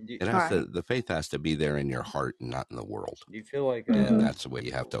 It has the faith has to be there in your heart and not in the world. Do you feel like and that's the way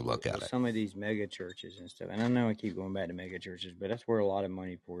you have to look at it? Some of these mega churches and stuff, and I know I keep going back to mega churches, but that's where a lot of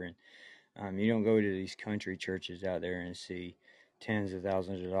money pour in. You don't go to these country churches out there and see tens of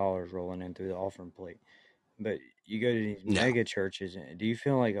thousands of dollars rolling in through the offering plate. But you go to these mega churches, do you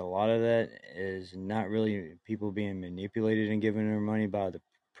feel like a lot of that is not really people being manipulated and giving their money by the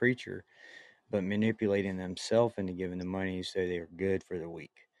preacher, but manipulating themselves into giving the money so they're good for the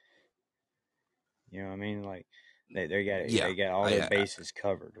week? You know what I mean? Like they got all their bases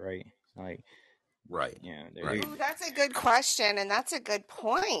covered, right? Like, right. Yeah. Right. Ooh, that's a good question, and that's a good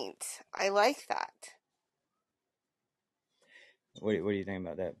point. I like that. What do you think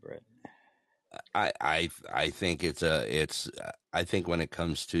about that, Brett? I think I think when it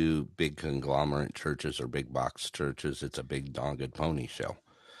comes to big conglomerate churches or big box churches, it's a big dogged pony show.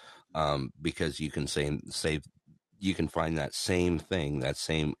 Because you can you can find that same thing, that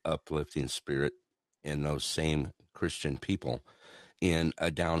same uplifting spirit in those same Christian people in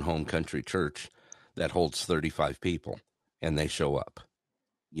a down home country church that holds 35 people, and they show up.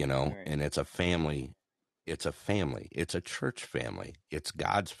 you know, and it's a family. It's a family. It's a church family. It's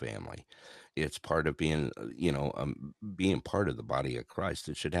God's family. It's part of being, being part of the body of Christ.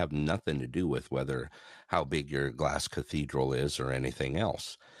 It should have nothing to do with how big your glass cathedral is or anything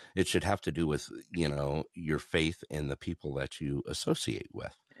else. It should have to do with, your faith and the people that you associate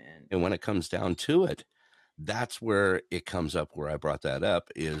with. And when it comes down to it, that's where it comes up, where I brought that up,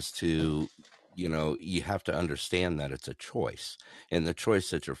 is to, you have to understand that it's a choice. And the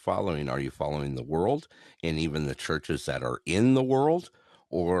choice that you're following, are you following the world and even the churches that are in the world,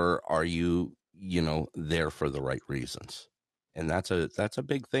 or are you, there for the right reasons? And that's a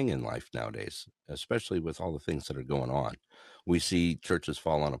big thing in life nowadays, especially with all the things that are going on. We see churches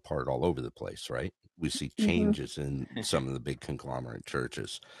falling apart all over the place, right? We see changes in some of the big conglomerate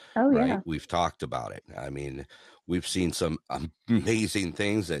churches, right? Yeah. We've talked about it. I mean, we've seen some amazing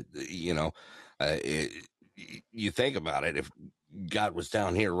things that, you think about it. If God was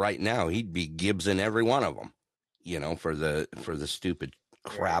down here right now, he'd be Gibbsing every one of them, for the stupid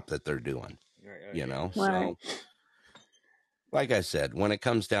crap that they're doing, So, like I said, when it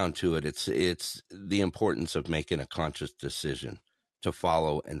comes down to it, it's the importance of making a conscious decision to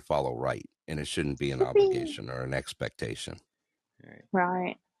follow right. And it shouldn't be an obligation or an expectation.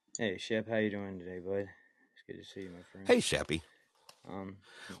 Right. Hey, Shep, how you doing today, bud? It's good to see you, my friend. Hey, Sheppy.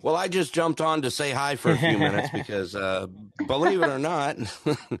 Well, I just jumped on to say hi for a few minutes because, believe it or not,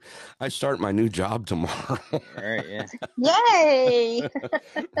 I start my new job tomorrow. Right, yeah. Yay!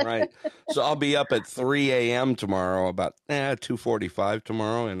 Right. So I'll be up at 3 a.m. tomorrow, about 2:45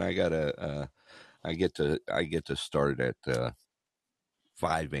 tomorrow, and I get to start at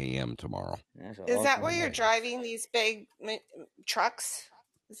 5 a.m. tomorrow. Is that where you're driving these big trucks?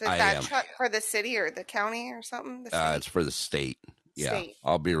 Is it that truck for the city or the county or something? It's for the state. Yeah,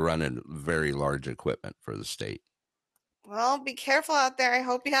 I'll be running very large equipment for the state. Well, be careful out there. I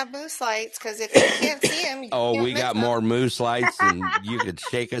hope you have moose lights, because if you can't see them, we got more moose lights than you could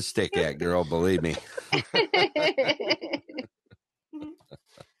shake a stick at, girl. Believe me.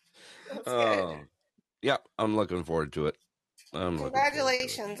 Oh, yeah, I'm looking forward to it.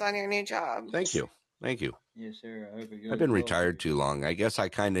 Congratulations on your new job. Thank you. Yes, sir. I hope it goes I've been well. retired too long. I guess I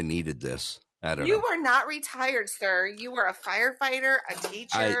kind of needed this. I don't know. You were not retired, sir. You were a firefighter, a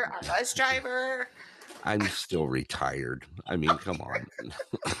teacher, a bus driver. I'm still retired. I mean, come on.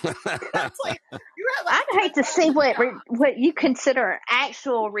 I'd hate to see what you consider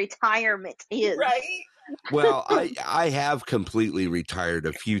actual retirement is. Right? Well, I have completely retired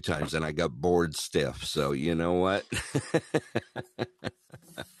a few times, and I got bored stiff. So you know what?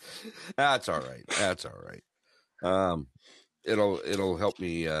 That's all right. It'll help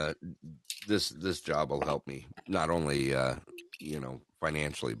me. This job will help me not only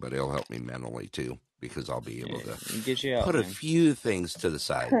financially, but it'll help me mentally too, because I'll be able to get you out, put a few things to the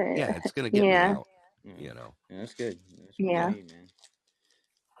side. Yeah, it's gonna get me out. Yeah, that's good. That's what you need, man.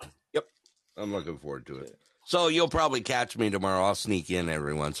 Yep, I'm looking forward to it. So you'll probably catch me tomorrow. I'll sneak in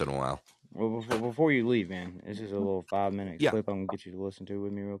every once in a while. Well, before you leave, man, this is a little 5-minute clip I'm going to get you to listen to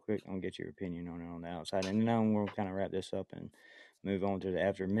with me real quick. I'm going to get your opinion on it on the outside. And then I'm going to kind of wrap this up and move on to the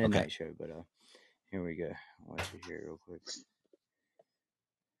after midnight show. But here we go. I'll let you hear it real quick.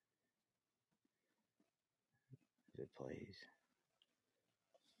 If it plays.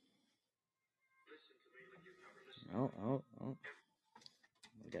 Oh.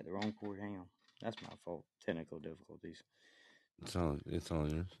 We got the wrong cord. Hang on. That's my fault. Technical difficulties. It's all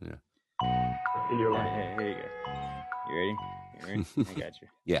yours. Yeah. In your life. Hey, here you go. You ready? I got you.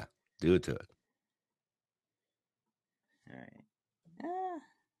 Yeah. Do it to it. All right.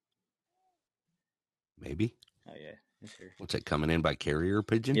 Maybe. Oh, yeah. Yes, sir. What's it, coming in by carrier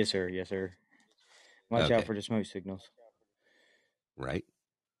pigeon? Yes, sir. Watch out for the smoke signals. Right.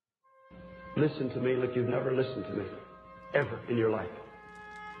 Listen to me like you've never listened to me ever in your life.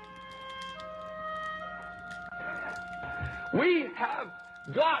 We have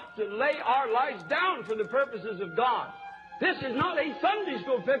got to lay our lives down for the purposes of God. This is not a Sunday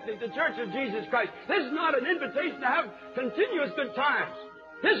school picnic, the Church of Jesus Christ. This is not an invitation to have continuous good times.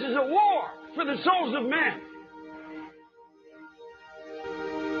 This is a war for the souls of men.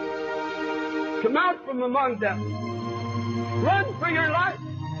 Come out from among them. Run for your life.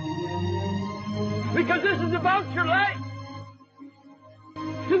 Because this is about your life.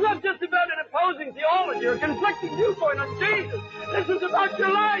 It's not just about an opposing theology or conflicting viewpoint on Jesus. This is about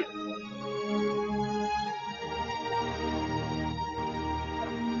your life.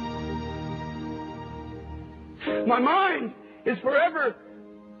 My mind is forever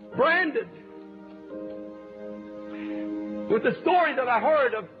branded with the story that I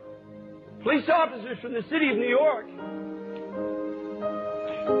heard of police officers from the city of New York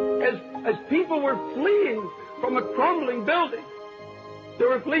as people were fleeing from a crumbling building, there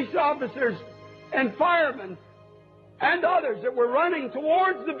were police officers and firemen and others that were running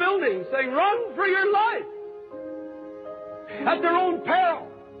towards the building saying, "Run for your life," at their own peril.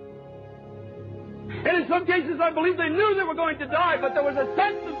 And in some cases, I believe they knew they were going to die, but there was a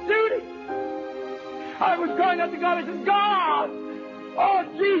sense of duty. I was crying out to God. I said, "God, oh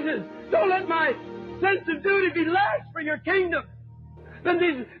Jesus, don't let my sense of duty be less for your kingdom than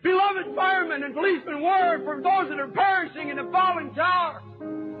these beloved firemen and policemen were for those that are perishing in the falling tower."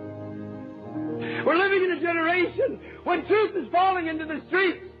 We're living in a generation when truth is falling into the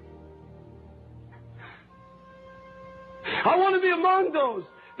streets. I want to be among those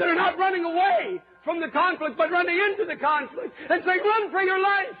that are not running away from the conflict, but running into the conflict and saying, "Run for your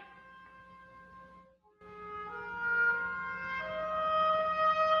life."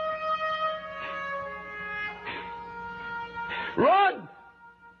 Run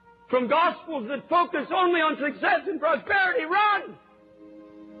from gospels that focus only on success and prosperity. Run!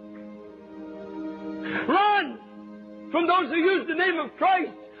 Run from those who use the name of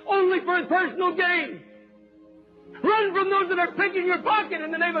Christ only for personal gain. Run from those that are picking your pocket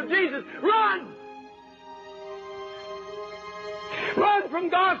in the name of Jesus. Run! Run from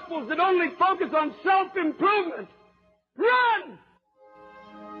gospels that only focus on self-improvement. Run!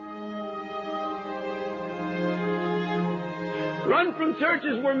 Run from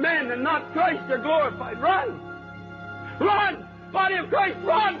churches where men and not Christ are glorified. Run! Run! Body of Christ,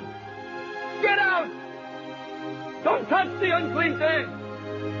 run! Get out! Don't touch the unclean thing!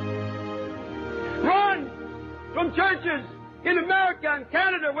 Run from churches in America and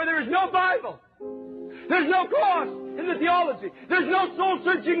Canada where there is no Bible. There's no cross in the theology. There's no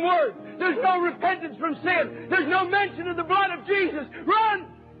soul-searching word. There's no repentance from sin. There's no mention of the blood of Jesus. Run!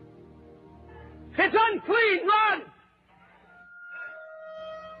 It's unclean. Run!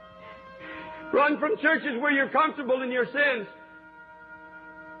 Run from churches where you're comfortable in your sins.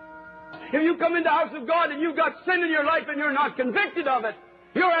 If you come into the house of God and you've got sin in your life and you're not convicted of it,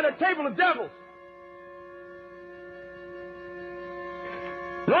 you're at a table of devils.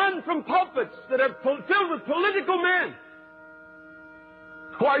 Run from pulpits that are filled with political men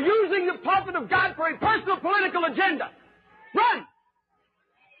who are using the pulpit of God for a personal political agenda. Run!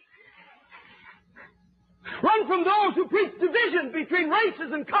 Run from those who preach division between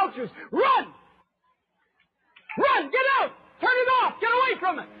races and cultures. Run! Run! Get out! Turn it off! Get away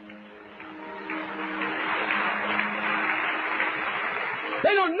from it!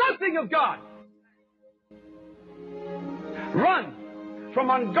 They know nothing of God. Run from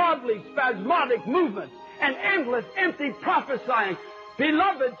ungodly, spasmodic movements and endless, empty prophesying.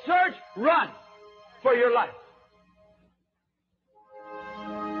 Beloved church, run for your life.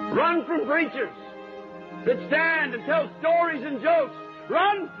 Run from preachers that stand and tell stories and jokes.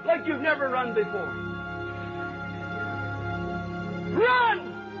 Run like you've never run before.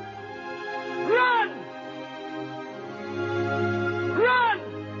 Run! Run! Run!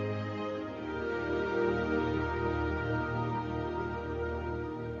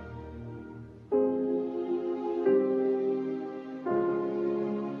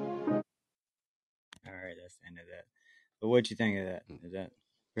 All right, that's the end of that. But what you think of that? Is that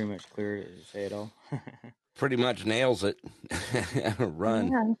pretty much clear to say it all? Pretty much nails it.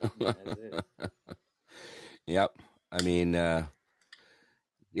 Run. Yeah. That's it. Yep. I mean,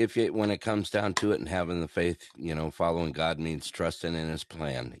 when it comes down to it and having the faith, following God means trusting in His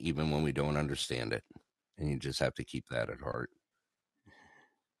plan, even when we don't understand it. And you just have to keep that at heart.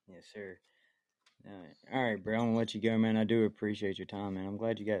 Yes, sir. All right, bro. I'm going to let you go, man. I do appreciate your time, man. I'm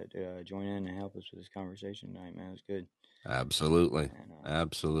glad you got to join in and help us with this conversation tonight, man. It was good. Absolutely. And,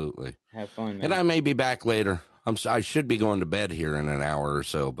 absolutely. Have fun, man. And I may be back later. I should be going to bed here in an hour or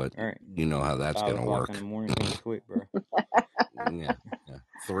so, but all right. You know how that's going to work. 5 o'clock in the morning, going quick, bro. Yeah.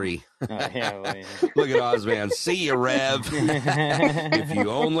 3. Well, yeah. Look at Ozman. See you, Rev. If you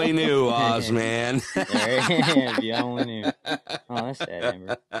only knew, Ozman. If you only knew. Oh, that's sad,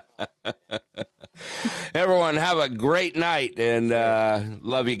 Amber. Everyone, have a great night, and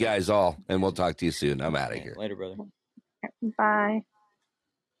love you guys all. And we'll talk to you soon. I'm out of here. Later, brother. Bye.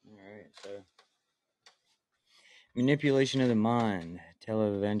 All right, so manipulation of the mind,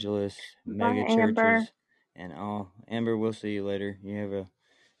 televangelists, mega churches, and all. Amber, we'll see you later. You have a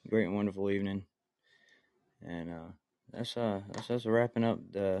great and wonderful evening. And that's us wrapping up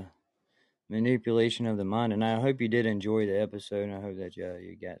the manipulation of the mind. And I hope you did enjoy the episode. And I hope that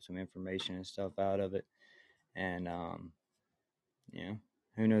you got some information and stuff out of it. And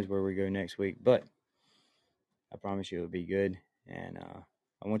who knows where we go next week, but I promise you it'll be good. And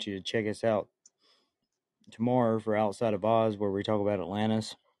I want you to check us out tomorrow for Outside of Oz, where we talk about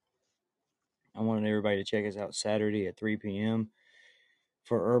Atlantis. I wanted everybody to check us out Saturday at 3 p.m.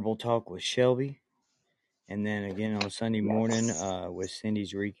 for Herbal Talk with Shelby. And then again on Sunday morning with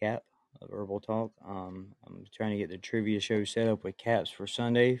Cindy's recap of Herbal Talk. I'm trying to get the trivia show set up with Caps for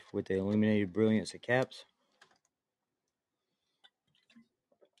Sunday with the illuminated brilliance of Caps.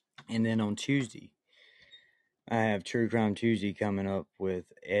 And then on Tuesday, I have True Crime Tuesday coming up with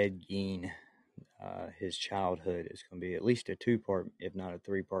Ed Gein. His childhood is going to be at least a 2-part, if not a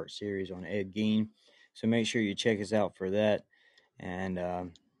 3-part series on Ed Gein. So make sure you check us out for that. And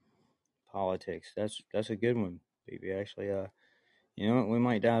politics, that's a good one, baby. Actually, you know what? We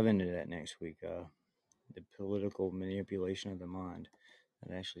might dive into that next week. The political manipulation of the mind.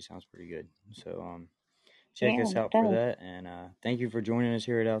 That actually sounds pretty good. So check us out for that. And thank you for joining us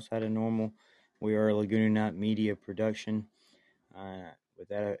here at Outside of Normal. We are a Laguna Night Media production. With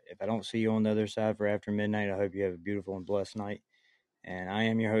that, if I don't see you on the other side for after midnight, I hope you have a beautiful and blessed night. And I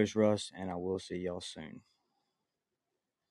am your host, Russ, and I will see y'all soon.